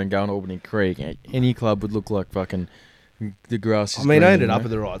Arana and going to Albany Creek. Any club would look like fucking the grass. Is I mean, green, I ended you up know?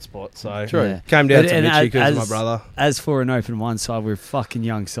 at the right spot, so True. Yeah. came down But- to and Mitchie because of my as- brother. As for an open one side, we're a fucking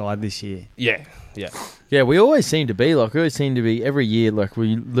young side this year. Yeah. Yeah, we always seem to be like. We always seem to be every year like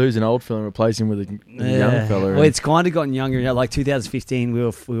we lose an old fella and replace him with a young fella. Well, it's kind of gotten younger. You know, like 2015, we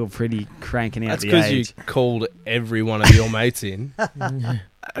were pretty cranking out That's the because you age. called every one of your mates in.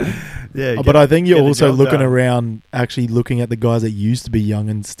 Yeah, But I think you're get the also job looking done. around, actually looking at the guys that used to be young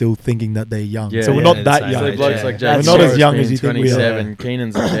and still thinking that they're young. Yeah, so we're yeah, not the that same young. so age, blokes yeah. like That's Jack not as Morris young being as you think we are. 27.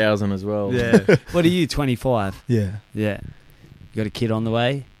 Keenan's 1,000 as well. Yeah. What are you? 25. Yeah. Yeah. You got a kid on the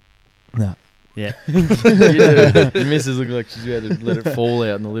way? No. Yeah. The missus look like she's about to let it fall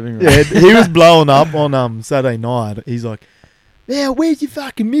out in the living room. Yeah, he was blowing up on Saturday night. He's like, "Yeah, where's your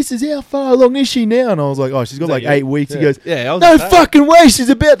fucking missus? How far along is she now?" And I was like, "Oh, she's got Is that like you? 8 weeks." Yeah. He goes, Yeah, I was "No gonna say. fucking way, she's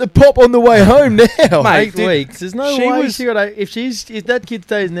about to pop on the way home now." Mate, Mate, 8 weeks. There's no she way was- she got. If that kid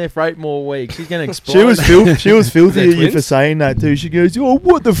stays in there for 8 more weeks, she's gonna explode. She was filthy They're at you for twins? saying that too. She goes, "Oh,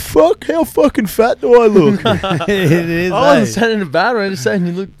 what the fuck? How fucking fat do I look?" It is. I wasn't saying in a bad way. I'm just saying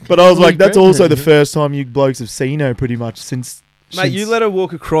you look. But I was like, "That's also the pregnant. first time you blokes have seen her pretty much since." Mate, you let her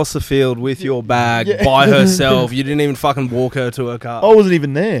walk across the field with your bag Yeah. by herself. You didn't even fucking walk her to her car. I wasn't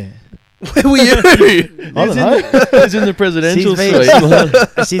even there. Where were you? I don't know. He's in the presidential She's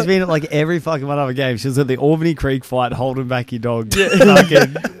suite. She's been at like every fucking one of our games. She was at the Albany Creek fight holding back your dog.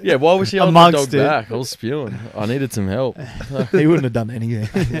 Fucking, Yeah, why was she holding the Amongst dog it. back? I was spewing. I needed some help. He wouldn't have done anything.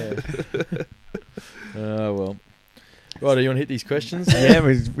 Oh, well. Right, do you want to hit these questions? yeah,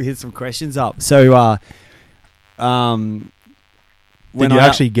 we hit some questions up. So, Did you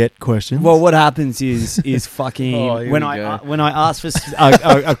actually get questions? Well, what happens is fucking Oh, here when we I go. when I ask for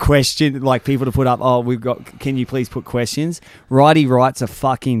a question, like people to put up, can you please put questions? Righty writes a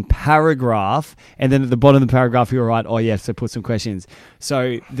fucking paragraph, and then at the bottom of the paragraph he'll write, "Oh yes, so put some questions."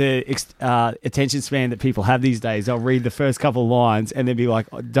 So the attention span that people have these days, they'll read the first couple of lines and then be like,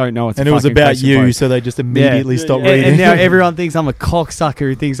 "I don't know what's." and it was about you, so they just immediately stopped And, reading. and now everyone thinks I'm a cocksucker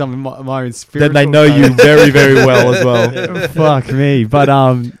who thinks I'm my own spiritual. then they know you very, very well as well. Fuck me, but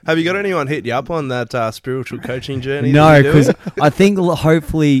Have you got anyone hit you up on that spiritual coaching journey? no, that you're doing? because I think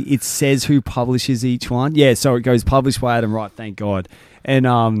hopefully it says who publishes each one. Yeah, so it goes published by Adam Wright, thank God. And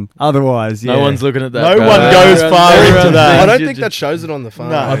otherwise, yeah. No one's looking at that. No bro. one goes far everyone into that. thinks I don't you think just- that shows it on the phone.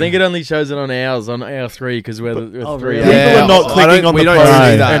 No. I think it only shows it on ours, on our 3, because we're Oh, three. really? People Yeah, are not I clicking don't- on we the don't post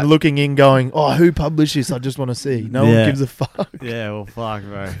see that. and looking in going, "Oh, who published this? I just want to see." No Yeah. one gives a fuck. Yeah, well, fuck,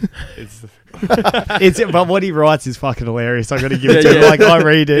 bro. It's but what he writes is fucking hilarious. I got to give it to him. Yeah. Like I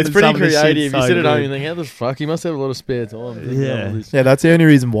read it. It's and pretty some of the shit's creative. You so sit at home good. and think, how the fuck? He must have a lot of spare time. thinking Yeah. of all this. Yeah, that's the only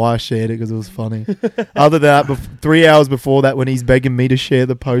reason why I shared it, because it was funny. Other than that, 3 hours before that, when he's begging me to share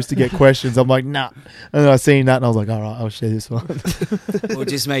the post to get questions, I'm like, nah. And then I seen that and I was like, all right, I'll share this one. Well, it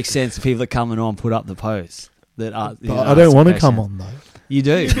just makes sense. People that come on put up the post. That are, But I don't want to come on though. You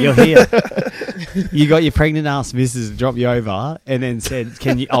do. You're here. You got your pregnant ass missus to drop you over, and then said,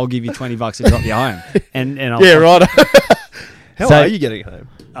 "Can you? I'll give you $20 to drop you home." And I'll, Yeah, right. How So- are you getting home?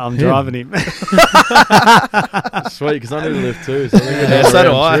 I'm Him. driving him. Sweet, because I need to lift too. So Yeah, so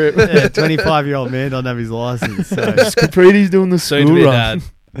do I. Yeah, 25-year-old man don't have his license. So. Capridi's doing the Soon to school be run.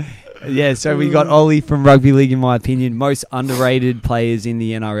 dad. Yeah, so we got Ollie from Rugby League, in my opinion, most underrated players in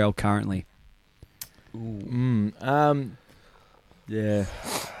the NRL currently. Yeah.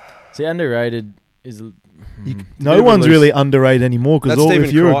 See, underrated is No Bit one's loose. really underrated anymore because That's Stephen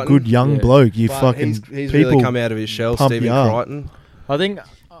if you're Crichton. a good young Yeah. bloke, you But fucking he's people really come out of his shell, pump Stephen you up. Crichton. I think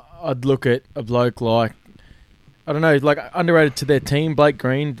I'd look at a bloke like, I don't know, like underrated to their team. Blake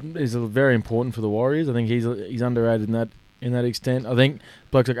Green is very important for the Warriors. I think he's underrated in that extent. I think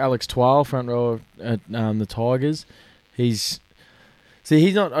blokes like Alex Twal, front row at the Tigers, he's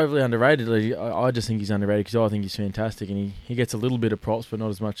not overly underrated. I just think he's underrated because I think he's fantastic and he gets a little bit of props, but not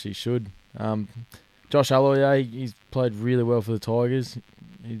as much as he should. Josh Aloiai, he's played really well for the Tigers.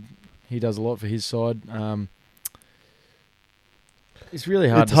 He does a lot for his side. It's really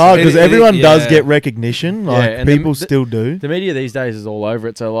hard. It's hard because everyone does yeah. get recognition. Like and people the- still do. The media these days is all over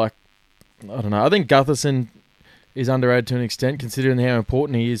it. So, like, I don't know. I think Gutherson is underrated to an extent, considering how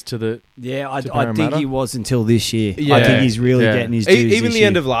important he is to the. Yeah, To I think Parramatta. he was until this year. I Yeah. think he's really Yeah. getting his dues Even this the year.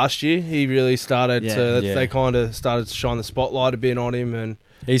 end of last year, he really started Yeah. to. Yeah. They kind of started to shine the spotlight a bit on him, and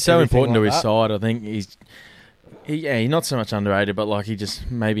He's so Everything important to like his that. side. I think he's not so much underrated, but like he just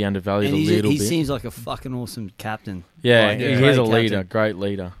maybe undervalued and a little he bit. seems like a fucking awesome captain. Yeah, Like, he great is a captain. leader, great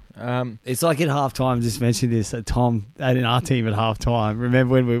leader. It's like at halftime, just mentioned this, Tom had in our team at halftime.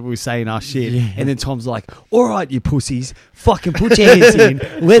 Remember when we were saying our shit? Yeah. And then Tom's like, all right, you pussies, fucking put your hands in.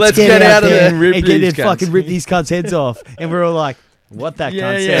 Let's get out out of there there and rip and get these there, fucking cunts." rip these cunts' heads off. And we're all like, what that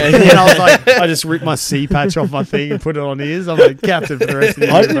Yeah, cunt yeah. said. And then I was like, I just ripped my C patch off my thing and put it on his. I'm like, captain for the rest of the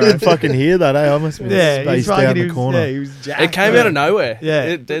year. I didn't bro. even fucking hear that. I must have been Yeah, he's spaced fucking, down he the was, corner. yeah, he was jacked, it came bro. out of nowhere.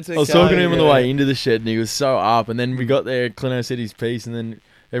 Yeah. I was talking to him on the way into the shed, and he was so up. And then we got there, Clino said his piece, and then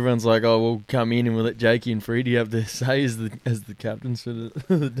everyone's like, "Oh, we'll come in and we'll let Jakey and Freedy have their say as the captains for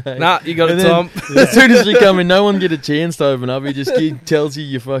the day." Nah, you got And it, then, Tom. as soon as we come in, no one get a chance to open up. He tells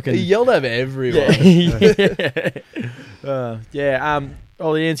you fucking. He yelled over everyone. Yeah.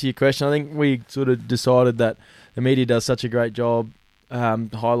 I'll answer your question. I think we sort of decided that the media does such a great job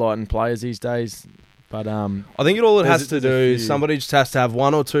highlighting players these days, but I think it has to there's a do is few. somebody just has to have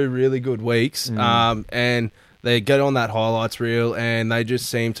one or two really good weeks, and they get on that highlights reel, and they just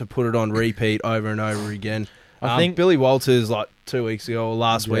seem to put it on repeat over and over again. I think Billy Walters, like 2 weeks ago or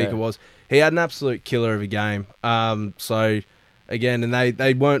last week Yeah. it was, he had an absolute killer of a game. So again, and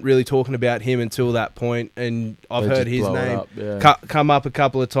they weren't really talking about him until that point, and I've they heard just his blow it name up, yeah. come up a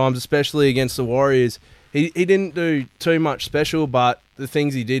couple of times, especially against the Warriors. He didn't do too much special, but the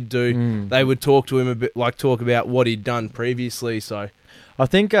things he did do, they would talk to him a bit, like talk about what he'd done previously. So I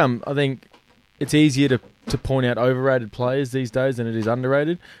think it's easier to point out overrated players these days than it is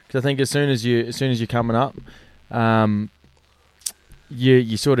underrated, because I think as soon as you're coming up,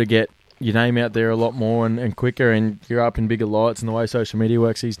 you sort of get your name out there a lot more and quicker, and you're up in bigger lights, and the way social media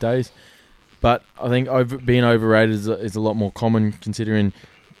works these days. But I think being overrated is a lot more common, considering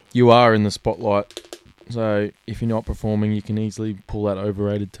you are in the spotlight. So if you're not performing, you can easily pull that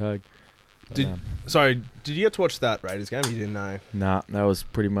overrated tag. But, sorry, did you get to watch that Raiders game? You didn't know. nah, that was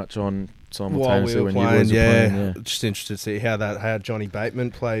pretty much on While simultaneously we were when playing, you boys were playing. Yeah. Just interested to see how Johnny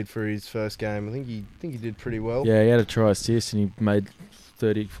Bateman played for his first game. I think he did pretty well. Yeah, he had a try assist and he made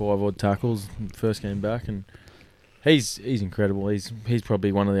 35 odd tackles first game back, and he's incredible. He's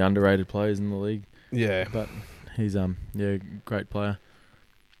probably one of the underrated players in the league. Yeah. But he's great player.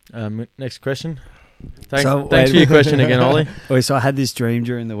 Next question. Thanks for your question again, Ollie. So I had this dream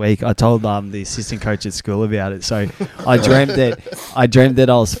during the week. I told the assistant coach at school about it. So I dreamt that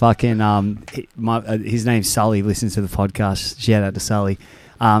I was fucking his name's Sully. Listens to the podcast. Shout out to Sully.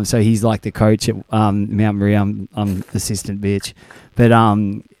 So he's like the coach at Mount Maria. I'm assistant bitch. But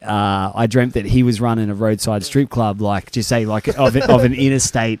I dreamt that he was running a roadside strip club, like just say like of an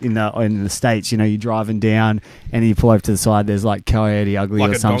interstate in the States. You know, you're driving down and you pull over to the side. There's like Coyote Ugly Like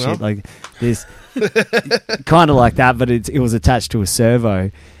or a some donger? shit like this. Kind of like that, but it was attached to a servo,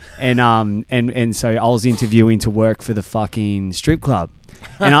 and so I was interviewing to work for the fucking strip club,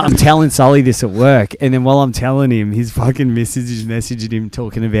 and I'm telling Sully this at work, and then while I'm telling him, his fucking missus is messaging him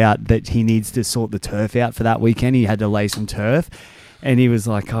talking about that he needs to sort the turf out for that weekend. He had to lay some turf, and he was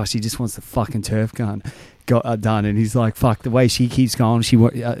like, "Oh, she just wants the fucking turf done." And he's like, "Fuck, the way she keeps going, she'll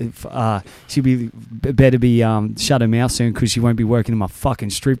be better be shut her mouth soon because she won't be working in my fucking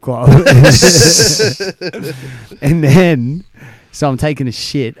strip club." And then, so I'm taking a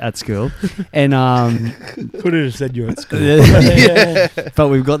shit at school, and Could have said you were at school. but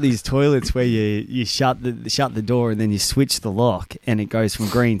we've got these toilets where you shut the door and then you switch the lock and it goes from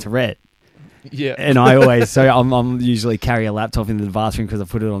green to red. Yeah. And I always I'm usually carry a laptop into the bathroom because I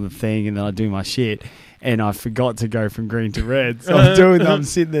put it on the thing and then I do my shit. and I forgot to go from green to red. So I'm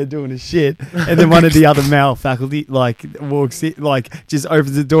sitting there doing a shit, and then one of the other male faculty walks in, just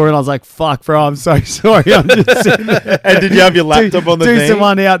opens the door, and I was like, "Fuck, bro, I'm so sorry." I'm just sitting there. And did you have your laptop on the thing?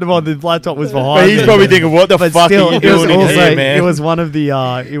 Someone out the laptop was behind. But he's me. probably thinking, "What the But fuck still, are you it was doing in also here, man?" it was one of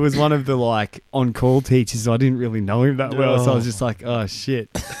the like on call teachers. So I didn't really know him that well, so I was just like, "Oh shit."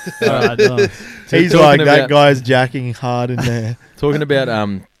 All right, no. He's talking like, that about- guy's jacking hard in there. Talking about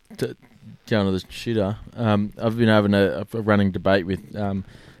going to the shitter, I've been having a running debate with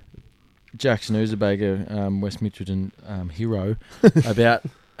Jackson Uzebaker, West Mitchelton hero, about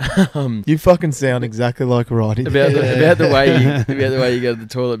You fucking sound exactly like Roddy. about the way you go to the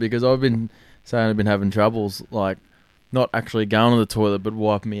toilet, because I've been saying I've been having troubles like not actually going to the toilet but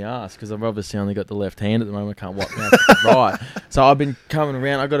wiping my ass, because I've obviously only got the left hand at the moment. I can't wipe my ass right, so I've been coming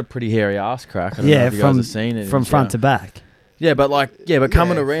around. I got a pretty hairy ass crack. I don't know if you guys have seen it from front to back. Yeah, but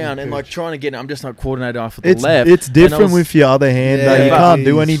coming around and like trying to get it, I'm just not coordinated off with the It's left. it's And I different was- with your other hand. Yeah, though. You but can't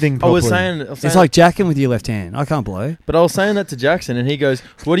do anything I properly. was saying It's like jacking with your left hand. I can't blow. but I was saying that to Jackson, and he goes,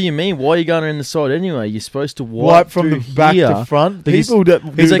 "What do you mean? Why are you going around the side anyway? You're supposed to wipe from the through back here." to front. He's- People that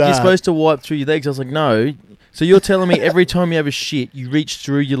do He's like, that. "You're supposed to wipe through your legs." I was like, "No." So you're telling me every time you have a shit, you reach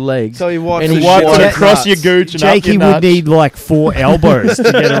through your legs? So he wipes And the he wipe wipes it it across your gooch and up Jakey your would nuts. need like 4 elbows to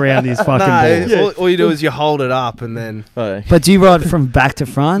get around his fucking balls. all you do is you hold it up and then Oh. But do you ride from back to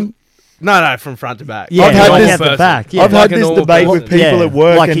front? no, from front to back. Yeah, I've had like this- at the back. Yeah. I've like had a this normal debate with person. people Yeah, at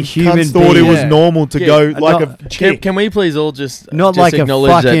work, like a and human cunts thought it being. was Yeah. normal to Yeah, go not- like a chick. Can we please all just Not just like a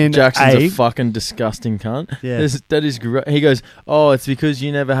acknowledge fucking that Jackson's ape. a fucking disgusting cunt? Yeah. That is great. He goes, "Oh, it's because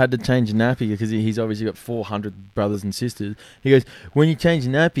you never had to change a nappy," because he's obviously got 400 brothers and sisters. He goes, "When you change a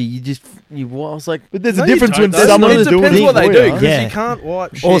nappy, I was like, But there's No, a you difference don't, when though. someone's It doing depends it what they for do, you. because Yeah. you can't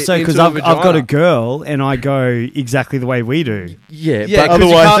wipe shit Also, because into a I've got a vagina. girl and I go exactly the way we do. yeah." Yeah, but because you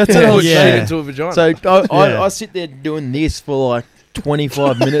otherwise- can't that's put what shit yeah. into a vagina. So Yeah. I sit there doing this for like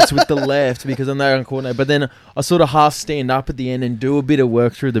 25 minutes with the left because I'm there uncoordinated. But then I sort of half stand up at the end and do a bit of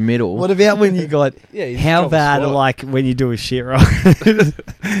work through the middle. What about when you got? yeah, you How drop a bad? squat. Like when you do a shit right?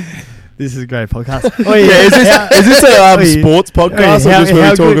 This is a great podcast. Oh Yeah, is this a Oh, yeah. sports podcast How- or just where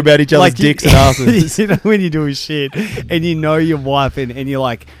how we talk good- about each other's like you- dicks and asses? You know when you do a shit and you know you're wiping and you're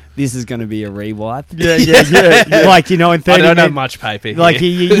like, this is going to be a re-wipe. Yeah. Like, you know, in I 30 don't have minutes. much paper. Like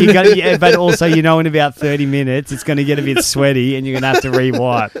here. you got, yeah, but also you know in about 30 minutes it's going to get a bit sweaty and you're going to have to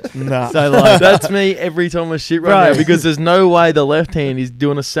re-wipe. Nah. So like, That's me every time I shit right Right. now, because there's no way the left hand is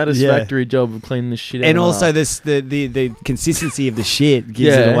doing a satisfactory job of cleaning the shit out. and of my also ass. this the consistency of the shit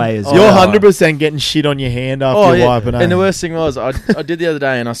gives Yeah. it away as Oh. You're well. 100% getting shit on your hand after Oh, you're yeah. wiping And the out. worst thing was, I did the other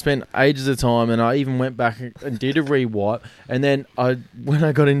day, and I spent ages of time, and I even went back and did a re-wipe. And then when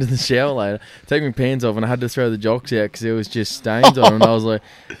I got into the shower later, take my pants off, and I had to throw the jocks out because there was just stains on them. And I was like,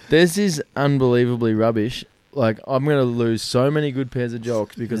 "This is unbelievably rubbish. Like, I'm gonna lose so many good pairs of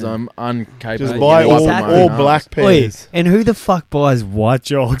jocks because I'm incapable Just of buy wiping all, my Exactly. own all arse." black Wait, pairs. and who the fuck buys white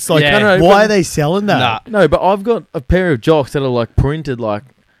jocks? Like, Yeah. No, why but- are they selling that? Nah. No, but I've got a pair of jocks that are like printed like.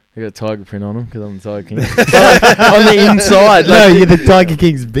 They got a tiger print on them because I'm the Tiger King. On the inside, No, like, you're the Tiger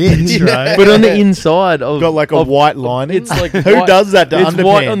King's bitch, right? but on the inside of Got like a of- white lining. It's like Who white- does that to It's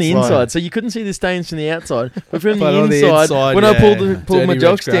white on underpants? the Like- inside, so you couldn't see the stains from the outside. But from But the on the inside, inside, when I yeah. pulled my Dirty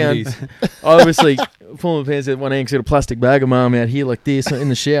jocks rich down, grandies. I obviously pulled my pants down. One hand's got a plastic bag of mum out here like this in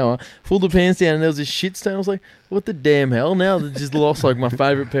the shower. Pulled the pants down and there was this shit stain. I was like, "What the damn hell?" Now they just lost like my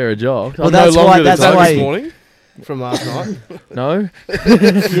favourite pair of jocks. Well, I'm that's no why- longer that's the Is that why- Tiger this King. morning? From last night? No,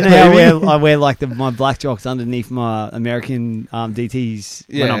 You know how I wear like my black jocks underneath my American DTs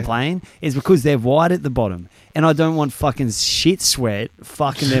when Yeah. I'm playing is because they're white at the bottom, and I don't want fucking shit sweat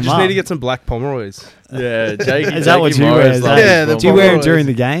fucking them Just up. need to get some black Pomeroys. yeah, Jake. Is that what you wear? Is that- Yeah, the Do you wear them Pomeroys. during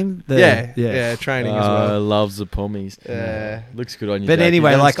the game? Yeah, training as well. Loves the pommies. Yeah. Looks good on you. But Jake.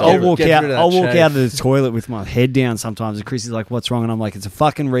 anyway, You don't like stop I'll it. walk Get out, rid of that I'll walk shave. out of the toilet with my head down sometimes, and Chris is like, "What's wrong?" And I'm like, "It's a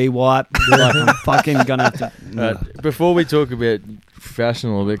fucking re-wipe." Like I'm fucking gonna have to. Right, before we talk about fashion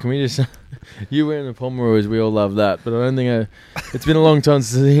a little bit, can we just you wearing the Pomeroys? We all love that, but I don't think it's been a long time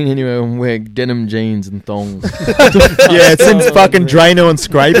since I've seen anyone wear denim jeans and thongs. Yeah, since fucking Drano and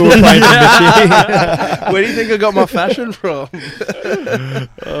Scraper were playing for Michigan. Where do you think I got my fashion from?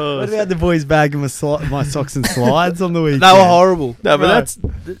 What about the boys bagging my socks and slides on the weekend? They were horrible. No, but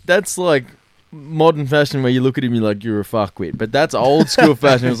No. that's like modern fashion where you look at him, you're like, you're a fuckwit. But that's old school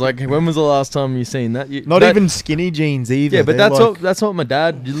fashion. It's like, when was the last time you seen that? Not even skinny jeans either. Yeah, but They're that's what my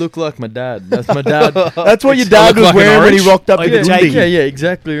dad. You look like my dad. That's my dad. That's what your dad was like an wearing when he orange. rocked up Oh, to yeah, the Jake, Dundee. Yeah,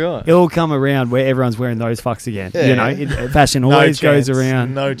 exactly right. It'll come around where everyone's wearing those fucks again. Yeah. You know, fashion always goes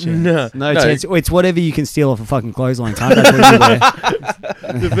around. No chance. No chance. It's whatever you can steal off a fucking clothesline, cunt. That's what you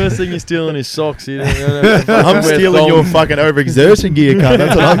wear. The first thing you're stealing is socks. I'm stealing your fucking overexertion gear, cunt.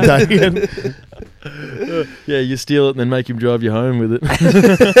 That's what I'm taking. Yeah, you steal it and then make him drive you home with it.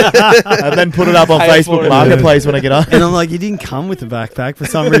 And then put it up on Pay for Facebook it. Marketplace when I get home. And I'm like, you didn't come with the backpack. For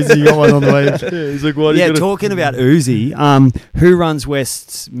some reason, you got one on the way. Yeah, he's like, why do you Yeah, gotta- talking about Uzi, who runs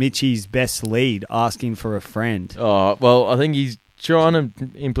West's Mitchie's best lead, asking for a friend? Oh, well, I think he's trying to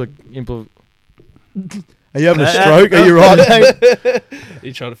Are you having a stroke? Are you right, mate?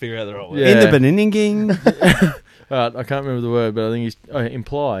 You're trying to figure out the right way. Yeah. In the Beninging? I can't remember the word, but I think he's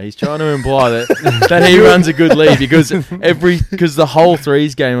trying to imply that he runs a good lead because the whole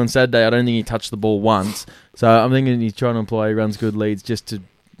threes game on Saturday, I don't think he touched the ball once. So I'm thinking he's trying to imply he runs good leads just to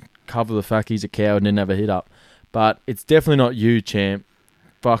cover the fact he's a coward and didn't have a hit up. But it's definitely not you, champ.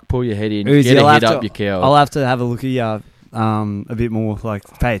 Fuck, pull your head in, Uzi, get I'll a have hit to- up, you coward. I'll have to have a look at you a bit more, like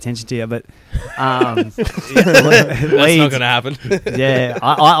pay attention to you. But That's Leeds, not going to happen. yeah,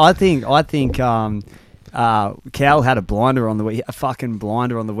 I think Cal had a blinder on a fucking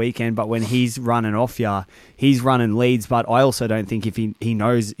blinder on the weekend. But when he's running off ya, he's running leads. But I also don't think if he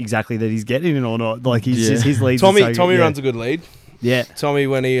knows exactly that he's getting it or not. Like he's just his leads. are so Tommy good, runs a good lead. Yeah. Tommy,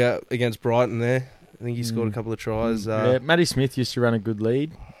 when he against Brighton there, I think he scored a couple of tries. Yeah, Matty Smith used to run a good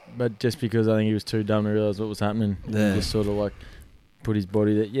lead, but just because I think he was too dumb to realise what was happening, Yeah. he just sort of like put his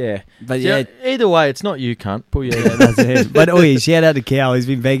body there. Yeah. But Yeah, either way, it's not you, cunt. Pull your head. That's it. But shout out to Cal. He's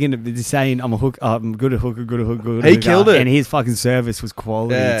been begging, saying, "I'm a hook. I'm good at hooker, good at hook, good at He hooker." killed it. and his fucking service was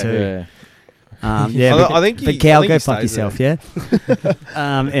quality Yeah. too. Yeah. Yeah, I think but he- Cal, I think go he fuck stays yourself, yeah,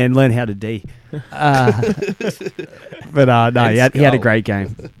 and learn how to D. But no, he had a Skull. great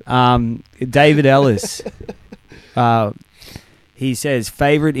game. David Ellis, he says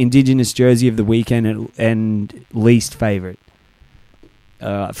favorite Indigenous jersey of the weekend and least favorite.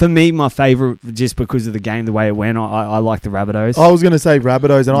 For me, my favorite, just because of the game, the way it went, I like the Rabbitohs. I was going to say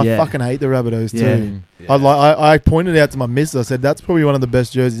Rabbitohs, and Yeah. I fucking hate the Rabbitohs Yeah. too. I pointed out to my missus. I said that's probably one of the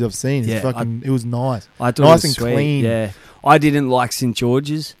best jerseys I've seen. Yeah, It's fucking, it was nice. I thought nice it was and sweet. clean. Yeah, I didn't like St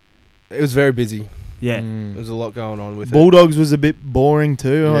George's. It was very busy. Yeah, Mm. There was a lot going on with Bulldogs was a bit boring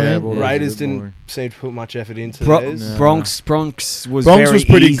too. I Yeah, think. Bulldogs it. was Raiders a bit didn't boring. seem to put much effort into Bro- theirs. No. Bronx was Bronx very was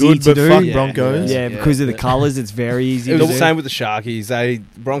pretty easy good, to but do. fuck Yeah. Broncos. Yeah, because of the colours, it's very easy. It was to the do. same with the Sharkies.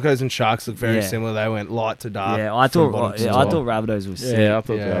 Broncos and Sharks look very Yeah. similar. They went light to dark. Yeah, I from thought bottom to I top. thought Rabbitohs was sick. Yeah, I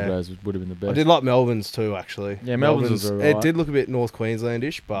thought Yeah. the Rabbitohs would have been the I best. did like Melbourne's too, actually. Yeah, Melbourne's was alright. It did look a bit North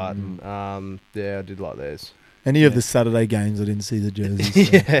Queenslandish, but Mm. yeah, I did like theirs. Any of Yeah. the Saturday games, I didn't see the jerseys.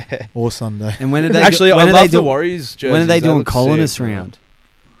 So. Yeah. Or Sunday. And when did they Actually, when I are love they the do- Warriors jerseys. When are they They doing look colonists sick. round?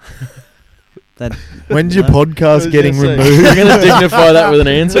 That When's your I was podcast getting gonna say, removed? We're going to dignify that with an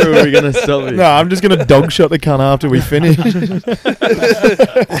answer, or are we going to stop it? No, I'm just going to dog shot the cunt after we finish.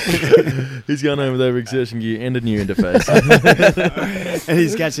 He's going home with overexertion gear and a new interface. and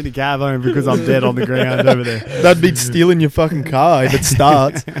he's catching a cab home because I'm dead on the ground over there. That'd be stealing your fucking car if it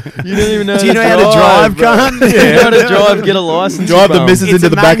starts. You don't even know. Do you know how to drive, bro. cunt? You know how to drive, get a license. Drive the bum. missus It's into a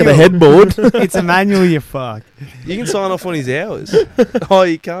the back of the manual. headboard. It's a manual, you fuck. You can sign off on his hours. Oh,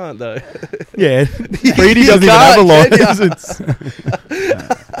 you can't though. Yeah. Brady You doesn't even have a can't, can license.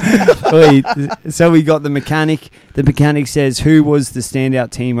 Wait, so we got the mechanic. The mechanic says, who was the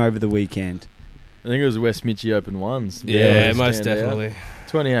standout team over the weekend? I think it was West Mitchie Open Ones. Yeah, it most stand out. definitely.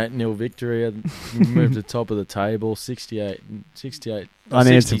 28-0 victory. Moved to top of the table. 68.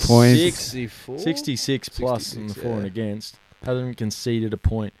 Unanswered points. 64? 66 plus in the 66, for and yeah. against. Haven't conceded a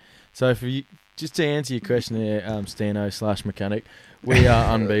point. So for you, just to answer your question there, Stano/mechanic, we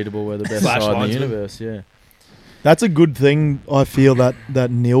are unbeatable. We're the best Slash side in the linesman. universe. Yeah. That's a good thing, I feel, that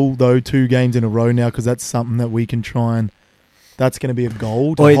nil, though, 2 games in a row now, because that's something that we can try and... That's going to be a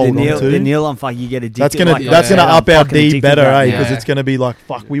goal to Boy, hold on to. the Neil on fuck, you get addicted. That's gonna like, that's gonna up our fucking D addicted better, to that, Because yeah. it's going to be like,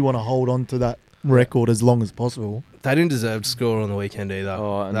 fuck, we want to hold on to that record as long as possible. They didn't deserve to score on the weekend either.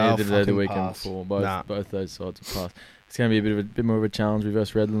 Oh, and They were neither did they the fucking weekend pass. before. Both Nah. those sides are passed. It's going to be a bit more of a challenge with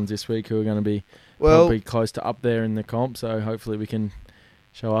us Redlands this week, who are going to be Well, probably close to up there in the comp. So hopefully we can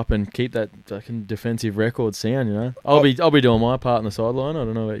show up and keep that fucking defensive record sound. You know, I'll be doing my part on the sideline. I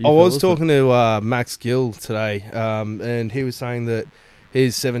don't know about you. I was fellas, but- talking to Max Gill today, and he was saying that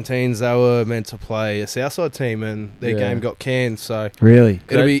his 17s, they were meant to play a Southside team and their game got canned. So Really?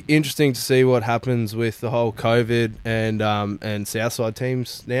 it'll be interesting to see what happens with the whole COVID and Southside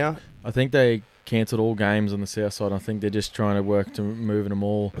teams now. I think they cancelled all games on the south side. I think they're just trying to work to moving them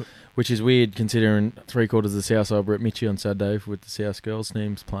all, which is weird considering 3/4 of the south side were at Mitchie on Saturday with the South Girls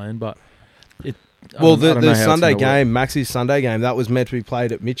teams playing. But the Sunday game, Maxi's Sunday game, that was meant to be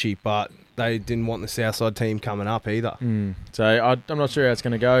played at Mitchie, but they didn't want the Southside team coming up either. So I'm not sure how it's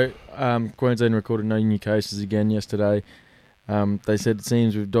going to go. Queensland recorded no new cases again yesterday. They said it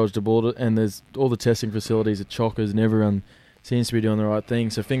seems we've dodged a bullet, and there's all the testing facilities at Chockers, and everyone seems to be doing the right thing.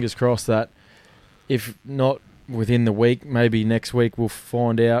 So fingers crossed that if not within the week, maybe next week we'll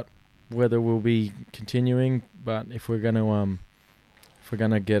find out whether we'll be continuing. But if we're going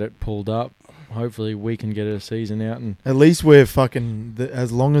to get it pulled up, hopefully we can get a season out. And at least we're fucking.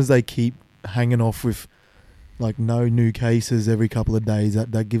 As long as they keep hanging off with like no new cases every couple of days,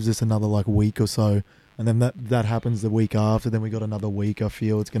 that gives us another like week or so, and then that happens the week after. Then we got another week. I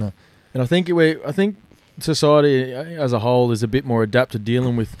feel it's gonna. And I think society as a whole is a bit more adept to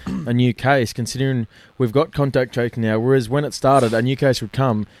dealing with a new case, considering we've got contact tracing now. Whereas when it started, a new case would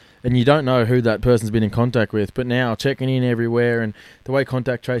come, and you don't know who that person's been in contact with. But now, checking in everywhere and the way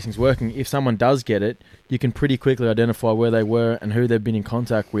contact tracing is working, if someone does get it, you can pretty quickly identify where they were and who they've been in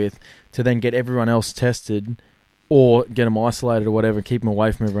contact with to then get everyone else tested or get them isolated or whatever, keep them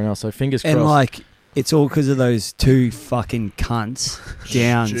away from everyone else. So fingers crossed. And, like, it's all because of those two fucking cunts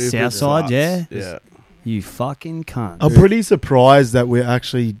down Southside, yeah? Yeah. You fucking cunt. I'm pretty surprised that we're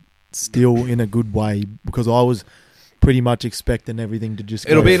actually still in a good way, because I was pretty much expecting everything to just.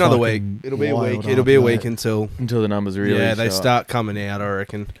 It'll go be another fucking week. It'll be a wild week. It'll be a after week that. until the numbers really. Yeah, they show up. start coming out, I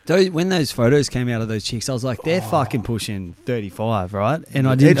reckon. When those photos came out of those chicks, I was like, they're fucking pushing 35, right? And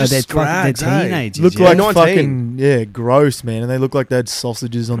I didn't know they're teenagers. Look yeah. like 19. fucking gross, man, and they look like they had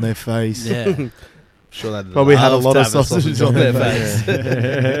sausages on their face. Yeah. Sure, they Probably had a lot of to have sausages on their face.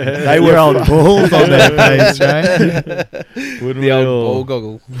 They were old balls on their face, right? Wouldn't The we old all? ball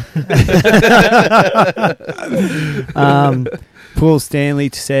goggle. Paul Stanley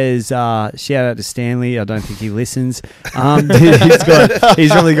says, shout out to Stanley. I don't think he listens.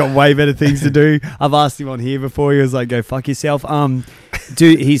 He's really got way better things to do. I've asked him on here before. He was like, go fuck yourself.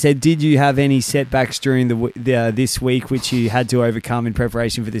 He said, did you have any setbacks during this week which you had to overcome in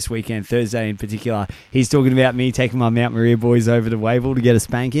preparation for this weekend, Thursday in particular? He's talking about me taking my Mount Maria boys over to Wavell to get a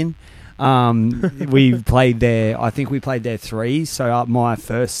spanking. We played there. I think we played there 3. So my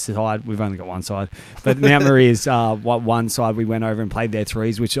first side, we've only got one side, but Mount Maria's one side. We went over and played their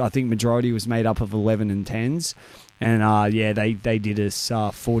 3s, which I think majority was made up of 11 and 10s, and they did us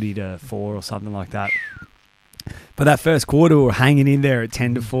 40-4 or something like that. But that first quarter, we were hanging in there at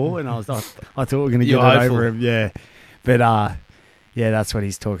 10-4, and I thought we were going to get it over him. Yeah, but that's what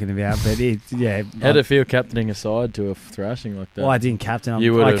he's talking about. But How'd it feel captaining a side to a thrashing like that? Well, I didn't captain.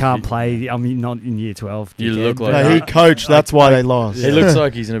 I can't play. I mean, not in year 12. You look like No, he coached. That's why they lost. He looks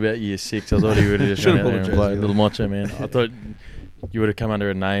like he's in about year 6. I thought he would have just gone out there and played Little Macho Man. I thought you would have come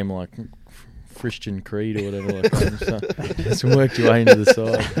under a name like Christian Creed or whatever like that. Just worked your way into the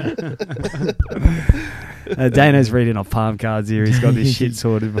side. Dano's reading off palm cards here. He's got this shit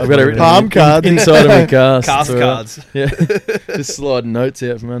sorted. I've got a palm cards inside of my cast. Cast cards. Yeah, just sliding notes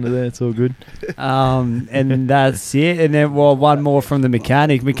out from under there. It's all good. And that's it. And then one more from the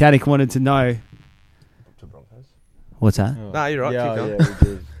mechanic. Mechanic wanted to know. What's that? Nah, you're right. Yeah, keep going. yeah, we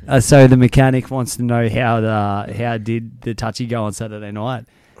did. So the mechanic wants to know how did the touchy go on Saturday night?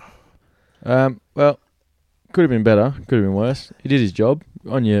 Well, could have been better. Could have been worse. He did his job.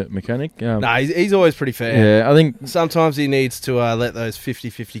 On your mechanic. Nah, he's always pretty fair. Yeah, I think Sometimes he needs to let those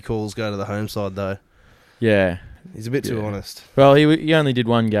 50-50 calls go to the home side, though. Yeah. He's a bit too honest. Well, he only did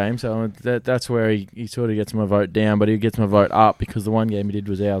one game, so that's where he sort of gets my vote down, but he gets my vote up because the one game he did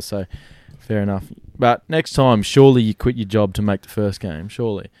was ours, so fair enough. But next time, surely you quit your job to make the first game,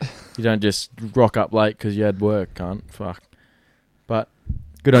 surely. You don't just rock up late because you had work, cunt. Fuck. But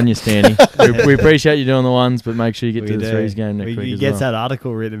good on you, Stanny. we appreciate you doing the ones, but make sure you get to the threes game next week He as gets well. that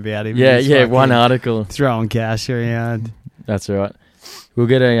article written about him. Yeah, one article. Throwing cash around. That's all right. We'll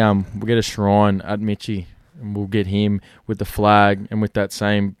get a shrine at Mitchie, and we'll get him with the flag and with that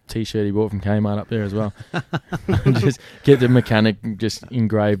same T-shirt he bought from Kmart up there as well. Just get the mechanic just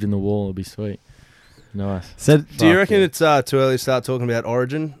engraved in the wall. It'll be sweet. Nice. So, do you reckon it's too early to start talking about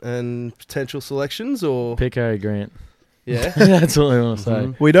Origin and potential selections, or pick Harry Grant? Yeah, that's all I want to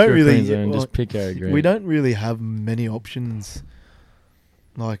say. We don't You're really Queensland, just pick Harry Grant. We don't really have many options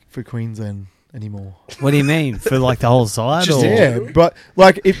like for Queensland. anymore. What do you mean? For like the whole side? Just, or? yeah, but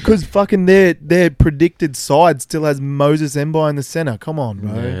like because fucking their predicted side still has Moses Mbai in the center. Come on,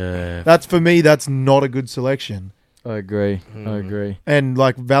 bro. Yeah, That's for me. That's not a good selection. I agree. I agree. And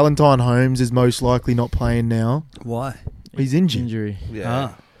like Valentine Holmes is most likely not playing now. Why? He's injured. Injury.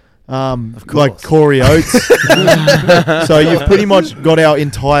 Yeah. Of course. Like Corey Oates. So you've pretty much got our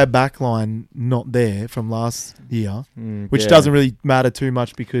entire back line not there from last year, which Yeah. doesn't really matter too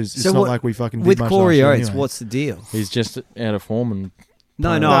much because it's So not what- like we fucking did With much Corey last year Oates, anyway. what's the deal? He's just out of form and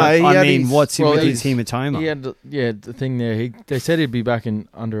No, No, he I had mean, his- what's well, with his he's- hematoma? he had the thing there. They said he'd be back in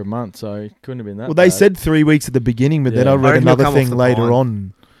under a month, so it couldn't have been that. Well, they bad. said 3 weeks at the beginning, but then Yeah. I I read reckon he'll another come off thing the later pine.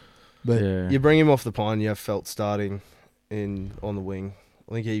 on. But Yeah. You bring him off the pine, you have Felt starting on the wing.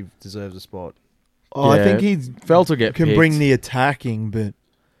 I think he deserves a spot. I Yeah. think he's Felt will get can picked. bring the attacking, but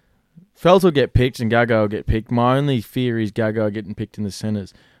Felt will get picked and Gago will get picked. My only fear is Gago getting picked in the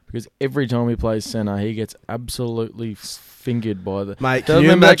centres because every time he plays centre, he gets absolutely fingered by the. Mate, So can you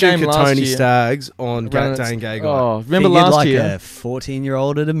remember that imagine game last Tony year? Staggs on Running Dane Gagai? Oh, remember Figured last like year? a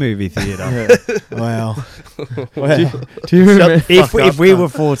 14-year-old at a movie theater. Yeah. wow. Do wow. you remember? if we were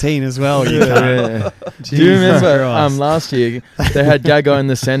 14 as well, you can't. Yeah. Do you Jesus remember Christ. last year they had Gago in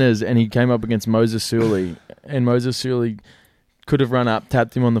the centres and he came up against Moses Suli and Moses Suli could have run up,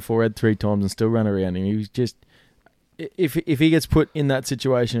 tapped him on the forehead 3 times and still run around him. He was just if he gets put in that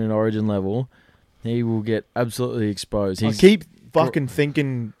situation at Origin level, he will get absolutely exposed. I He's keep fucking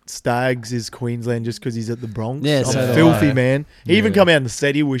thinking Staggs is Queensland just because he's at the Bronx. Yeah, I'm so do filthy, I. man. He even Yeah. come out and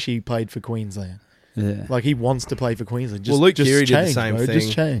said he wish he played for Queensland. Yeah. Like he wants to play for Queensland. Just, Well, Luke just Keary did the change, same bro. thing.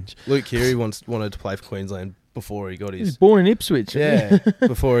 Just change. Luke Keary wanted to play for Queensland before he got he's his born in Ipswich.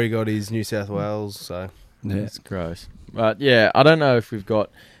 before he got his New South Wales. So Yeah. It's gross. But yeah, I don't know if we've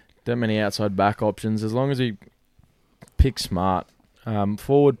got that many outside back options. As long as we pick smart,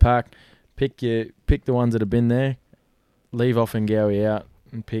 forward pack, pick the ones that have been there, leave off and Gowie out,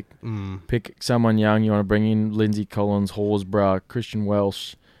 and pick someone young you want to bring in. Lindsay Collins, Horsburgh, Christian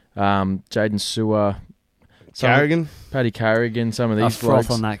Welsh, Jaden Sewer, Carrigan. Paddy Carrigan. Some of I these froth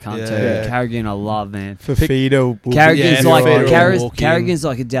blokes. on that cunt Yeah. too. Carrigan, I love, man. Fafita. Carrigan's Yeah, like Fafita will walk in. Carrigan's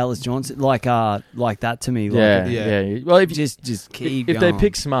like a Dallas Johnson, like that to me. Like, Yeah. Well, if just keep. if they going.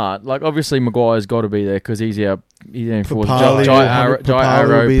 pick smart, like obviously Maguire's got to be there because he's in for Papali Jai will Arrow, Papali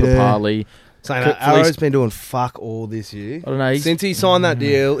will be there. Papali. Saying Could that at least- Arrow's been doing fuck all this year. I don't know. Since he signed that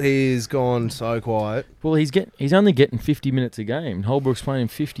deal, he's gone so quiet. Well, he's only getting 50 minutes a game. Holbrook's playing him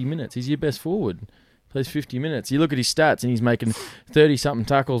 50 minutes. He's your best forward. Plays 50 minutes. You look at his stats and he's making 30-something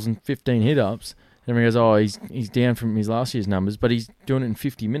tackles and 15 hit-ups. And everyone goes, oh, he's down from his last year's numbers, but he's doing it in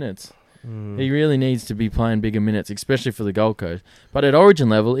 50 minutes. He really needs to be playing bigger minutes, especially for the Gold Coast. But at Origin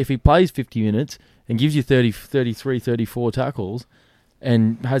level, if he plays 50 minutes and gives you 30, 33, 34 tackles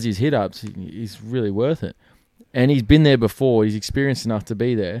and has his hit-ups, he's really worth it. And he's been there before. He's experienced enough to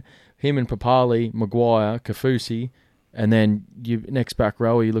be there. Him and Papali, Maguire, Kafusi, and then you next back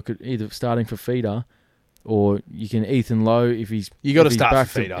row, you look at either starting for Feeder or you can Ethan Lowe if he's You got to if he's start back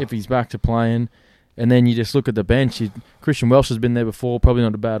for Feeder. if he's back to playing. And then you just look at the bench. Christian Welsh has been there before, probably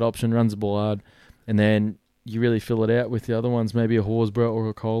not a bad option, runs the ball hard. And then you really fill it out with the other ones, maybe a Horsburgh or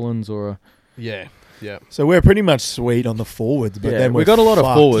a Collins or a... Yeah. So we're pretty much sweet on the forwards, but Yeah, then we got a lot of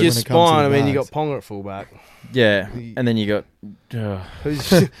fucked forwards. when Your it comes to spine, the I mean, you got backs. Ponga at fullback. Yeah, and then you got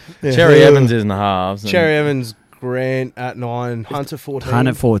Who's Yeah. Cherry Evans is in the halves. and- Cherry Evans, Grant at 9, Hunter 14.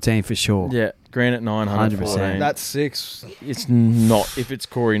 114 for sure. Yeah, Grant at 9, 100%. That's 6. It's not. If it's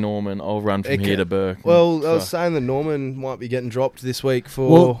Corey Norman, I'll run from Okay. here to Burke. Well, I was So- saying that Norman might be getting dropped this week for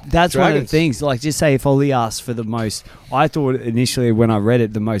Well, that's one of the Dragons. things. Like, just say if Ollie asked for the most, I thought initially when I read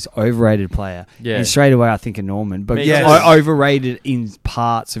it, the most overrated player. Yeah. And straight away I think of Norman, but Me too. overrated in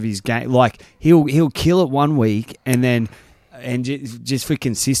parts of his game. Like he'll kill it one week and then. And just for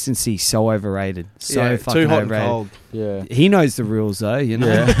consistency, so overrated. So Yeah, fucking too hot overrated. and cold. Yeah. He knows the rules, though. You know,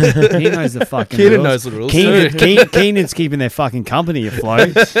 Yeah. he knows the fucking Keenan rules. knows the rules. Keenan's keeping their fucking company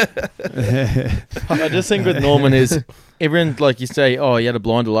afloat. I just think with Norman is everyone, like you say, oh, he had a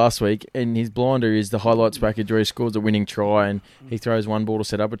blinder last week, and his blinder is the highlights package where he scores a winning try and he throws one ball to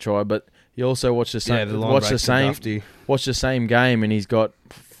set up a try, but you also watch the Yeah, same, the line breaks to Dufty. watch the same game, and he's got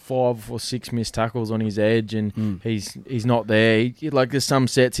 5 or 6 missed tackles on his edge, and he's not there. Like there's some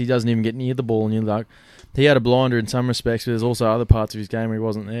sets he doesn't even get near the ball, and you're like, he had a blinder in some respects, but there's also other parts of his game where he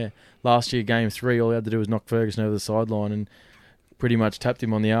wasn't there. Last year, game 3, all he had to do was knock Ferguson over the sideline and pretty much tapped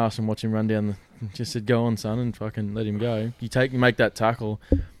him on the arse and watch him run down. Just said, "Go on, son," and fucking let him go. You make that tackle,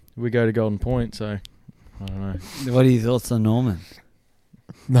 we go to Golden Point. So I don't know. What are your thoughts on Norman?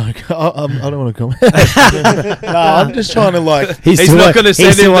 No, I don't want to comment. No, I'm just trying to like. He's not going to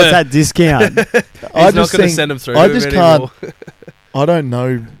send him wants that discount. He's not going to send him through. I just can't. I don't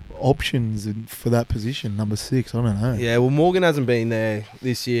know options for that position, number 6. I don't know. Yeah, well, Morgan hasn't been there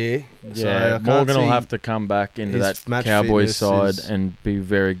this year. Yeah, so Morgan will have to come back into his that match Cowboys fitness side and be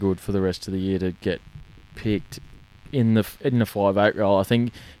very good for the rest of the year to get picked in the 5'8" role. I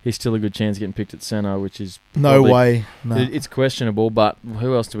think he's still a good chance of getting picked at centre, which is No probably- way. No. It's questionable, but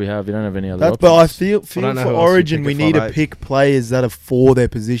who else do we have? We don't have any other That's, options. but I feel I don't know for who else you Origin, pick we at need to 5'8". pick players that are for their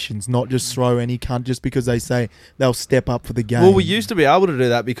positions, not just throw any cunt just because they say they'll step up for the game. Well, we used to be able to do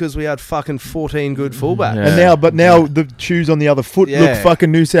that because we had fucking 14 good fullbacks. Yeah. And now the shoes on the other foot. Yeah. Look, fucking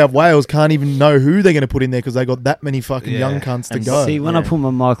New South Wales can't even know who they're going to put in there because they got that many fucking Yeah. young cunts to And go. See, when I Yeah. put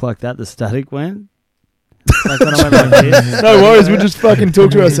my mic like that, the static went. Like when I went like this. No worries, we'll just fucking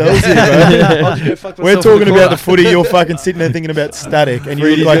talk to ourselves here, bro. I'll just go fuck We're myself in talking about corner. the footy, you're fucking sitting there thinking about static, and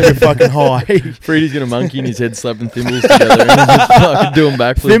you look like you're fucking high. Freddie's got a monkey in his head slapping thimbles together and he's just fucking doing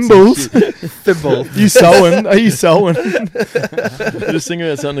backflips. and Thimbles? shit. Thimble. You sewing? Are you sewing? I'm just thinking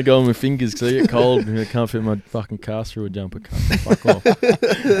about something to go on my fingers because I get cold and I can't fit my fucking cast through a jumper. Fuck off.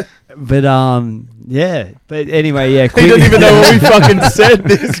 But yeah. But anyway, yeah. He Quick. doesn't even know what we fucking said.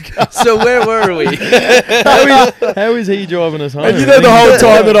 This guy. So where were we? How is he driving us home? And you know, the whole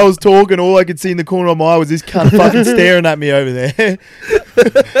time that I was talking, all I could see in the corner of my eye was this cunt fucking staring at me over there.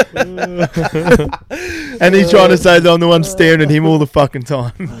 And he's trying to say that I'm the one staring at him all the fucking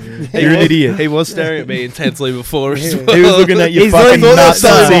time. You're an idiot. He was staring at me intensely before as well. He was looking at your He's fucking looking- nuts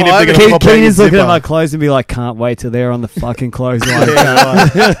and seeing if they're going to pop out your Keenan's looking at zipper. my clothes and be like, can't wait till they're on the fucking clothesline.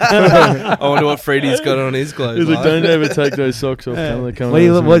 I wonder what Freddie's got on his clothes. He's like, like. don't ever take those socks off. What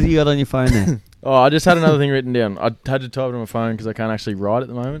do you got on your phone there? Oh, I just had another thing written down. I had to type it on my phone because I can't actually write at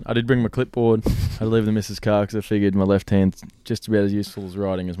the moment. I did bring my clipboard. I had to leave the missus' car because I figured my left hand's just about as useful as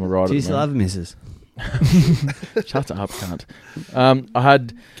writing as my right. Do you at the still moment. have misses? Shut up, cunt.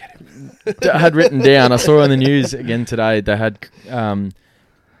 I had written down. I saw on the news again today. They had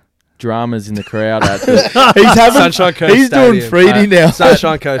dramas in the crowd at the, He's having, Sunshine Coast he's Stadium. doing Freedy now.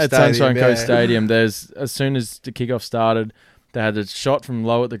 Sunshine Coast at Stadium. Sunshine Coast yeah. Stadium. There's as soon as the kickoff started, they had a shot from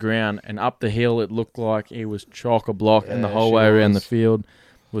low at the ground and up the hill. It looked like it was chock a block, and the Yeah, whole she way around the was. field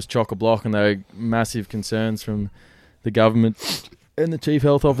was chock a block. And there were massive concerns from the government and the chief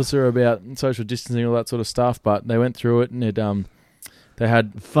health officer about social distancing, all that sort of stuff. But they went through it, and it they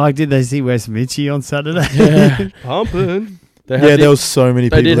had Fuck, did they see West Mitchie on Saturday? yeah, Pumping. they had Yeah, the, there was so many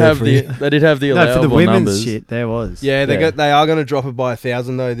people they did there have for the you. they did have the No, allowable for the women's numbers. shit, there was. Yeah, Yeah. they are going to drop it by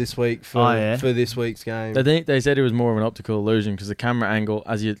 1,000 though this week for Oh, yeah? for this week's game. They said it was more of an optical illusion because the camera angle,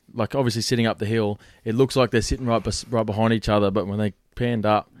 as you like, obviously sitting up the hill, it looks like they're sitting right behind each other. But when they panned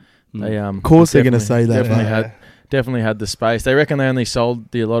up, they Of course they're going to say that. definitely mate. definitely had the space. They reckon they only sold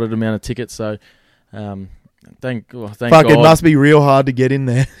the allotted amount of tickets. So, thank Fuck, God. it must be real hard to get in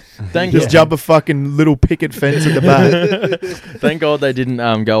there. Thank Just God. jump a fucking little picket fence at the back. Thank God they didn't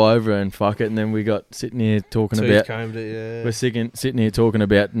go over and fuck it. And then we got sitting here talking about. Toothcombed it, yeah. We're sitting here talking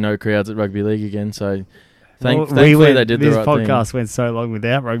about no crowds at rugby league again. So. Well, Thankfully, they did the this right podcast went so long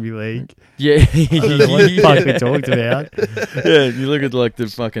without rugby league. thing. I don't know what the fuck we talked about. Yeah, you look at like the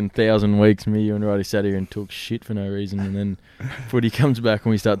fucking 1,000 weeks me, you and Roddy sat here and talk shit for no reason, and then footy comes back and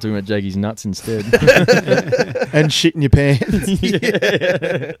we start talking about Jaggy's nuts instead. And shit in your pants.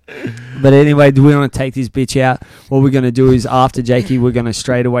 But anyway, do we want to take this bitch out? What we're going to do is after Jakey, we're going to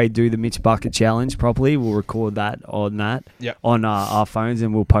straight away do the Mitch Bucket Challenge properly. We'll record that on Yep. on our phones,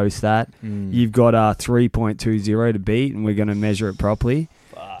 and we'll post that. Mm. You've got 3.20 to beat, and we're going to measure it properly.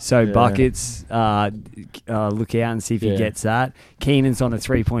 So Yeah. Buckets, look out and see if he Yeah. gets that. Keenan's on a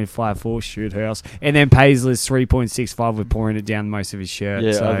 3.54 shoot house, and then Paisley's 3.65. We're pouring it down most of his shirt.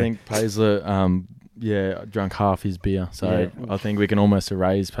 Yeah, so. I think Paisley, drank half his beer, so Yeah. I think we can almost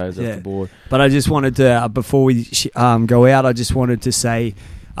erase Paisley off the board. But I just wanted to, before we go out, I just wanted to say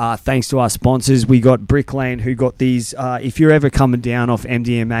thanks to our sponsors. We got Brick Lane, who got these. If you're ever coming down off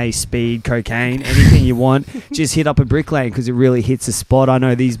MDMA, speed, cocaine, anything you want, just hit up a Brick Lane because it really hits a spot. I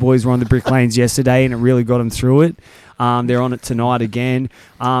know these boys were on the Brick Lanes yesterday and it really got them through it. They're on it tonight again.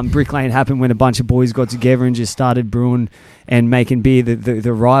 Brick Lane happened when a bunch of boys got together and just started brewing and making beer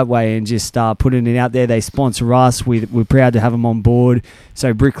the right way and just putting it out there. They sponsor us. We're proud to have them on board.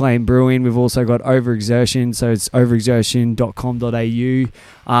 So Brick Lane Brewing. We've also got Overexertion. So it's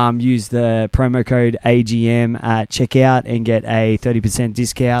overexertion.com.au. Use the promo code AGM at checkout and get a 30%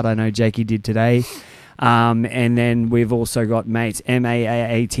 discount. I know Jakey did today. And then we've also got Mates,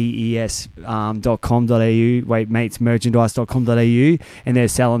 MAATES matesmerchandise.com.au, and they're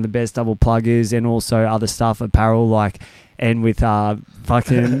selling the best double pluggers and also other stuff, apparel like and with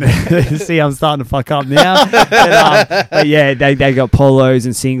fucking see, I'm starting to fuck up now. But yeah, they got polos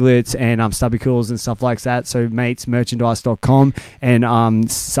and singlets and stubby coolers and stuff like that. So matesmerchandise.com,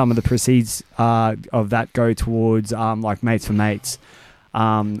 and some of the proceeds of that go towards like Mates for Mates.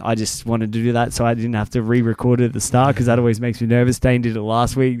 I just wanted to do that so I didn't have to re-record it at the start, because that always makes me nervous. Dane did it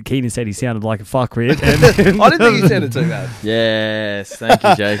last week. Keenan said he sounded like a fuckwit. I didn't think he sounded too bad. Yes, thank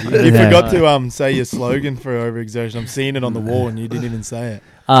you, Jakey. You forgot to say your slogan for overexertion. I'm seeing it on the wall and you didn't even say it.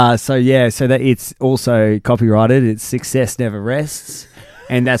 So that it's also copyrighted. It's success never rests.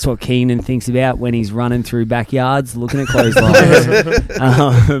 And that's what Keenan thinks about when he's running through backyards looking at clotheslines.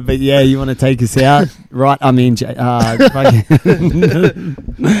 But yeah, you want to take us out? Right, I mean...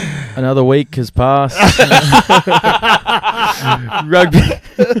 Another week has passed. Rugby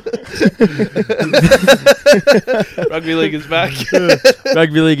League is back.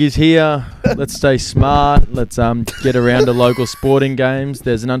 Rugby League is here. Let's stay smart. Let's get around to local sporting games.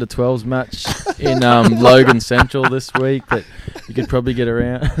 There's an under-12s match in Logan Central this week that you could probably get around.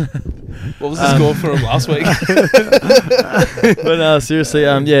 What was the score for him last week? But seriously,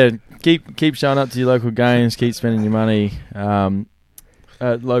 yeah, keep showing up to your local games. Keep spending your money.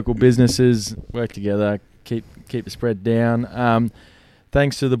 Local businesses work together. Keep the spread down.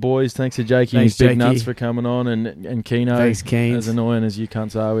 Thanks to the boys. Thanks to Jakey and his big nuts for coming on, and Keeno. Thanks, Keens. As annoying as you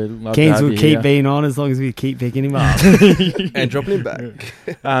cunts are, we'd love Keens to have will you keep here. being on as long as we keep picking him up. And dropping him back.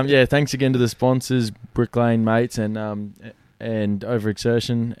 Yeah, thanks again to the sponsors, Brick Lane Mates and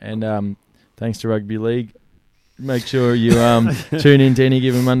Overexertion, and thanks to Rugby League. Make sure you tune in to Any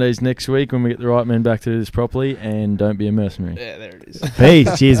Given Mondays next week when we get the right men back to this properly, and don't be a mercenary. Yeah, there it is.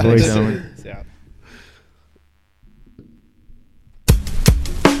 Peace. Cheers, boys. Thanks, gentlemen. Yeah.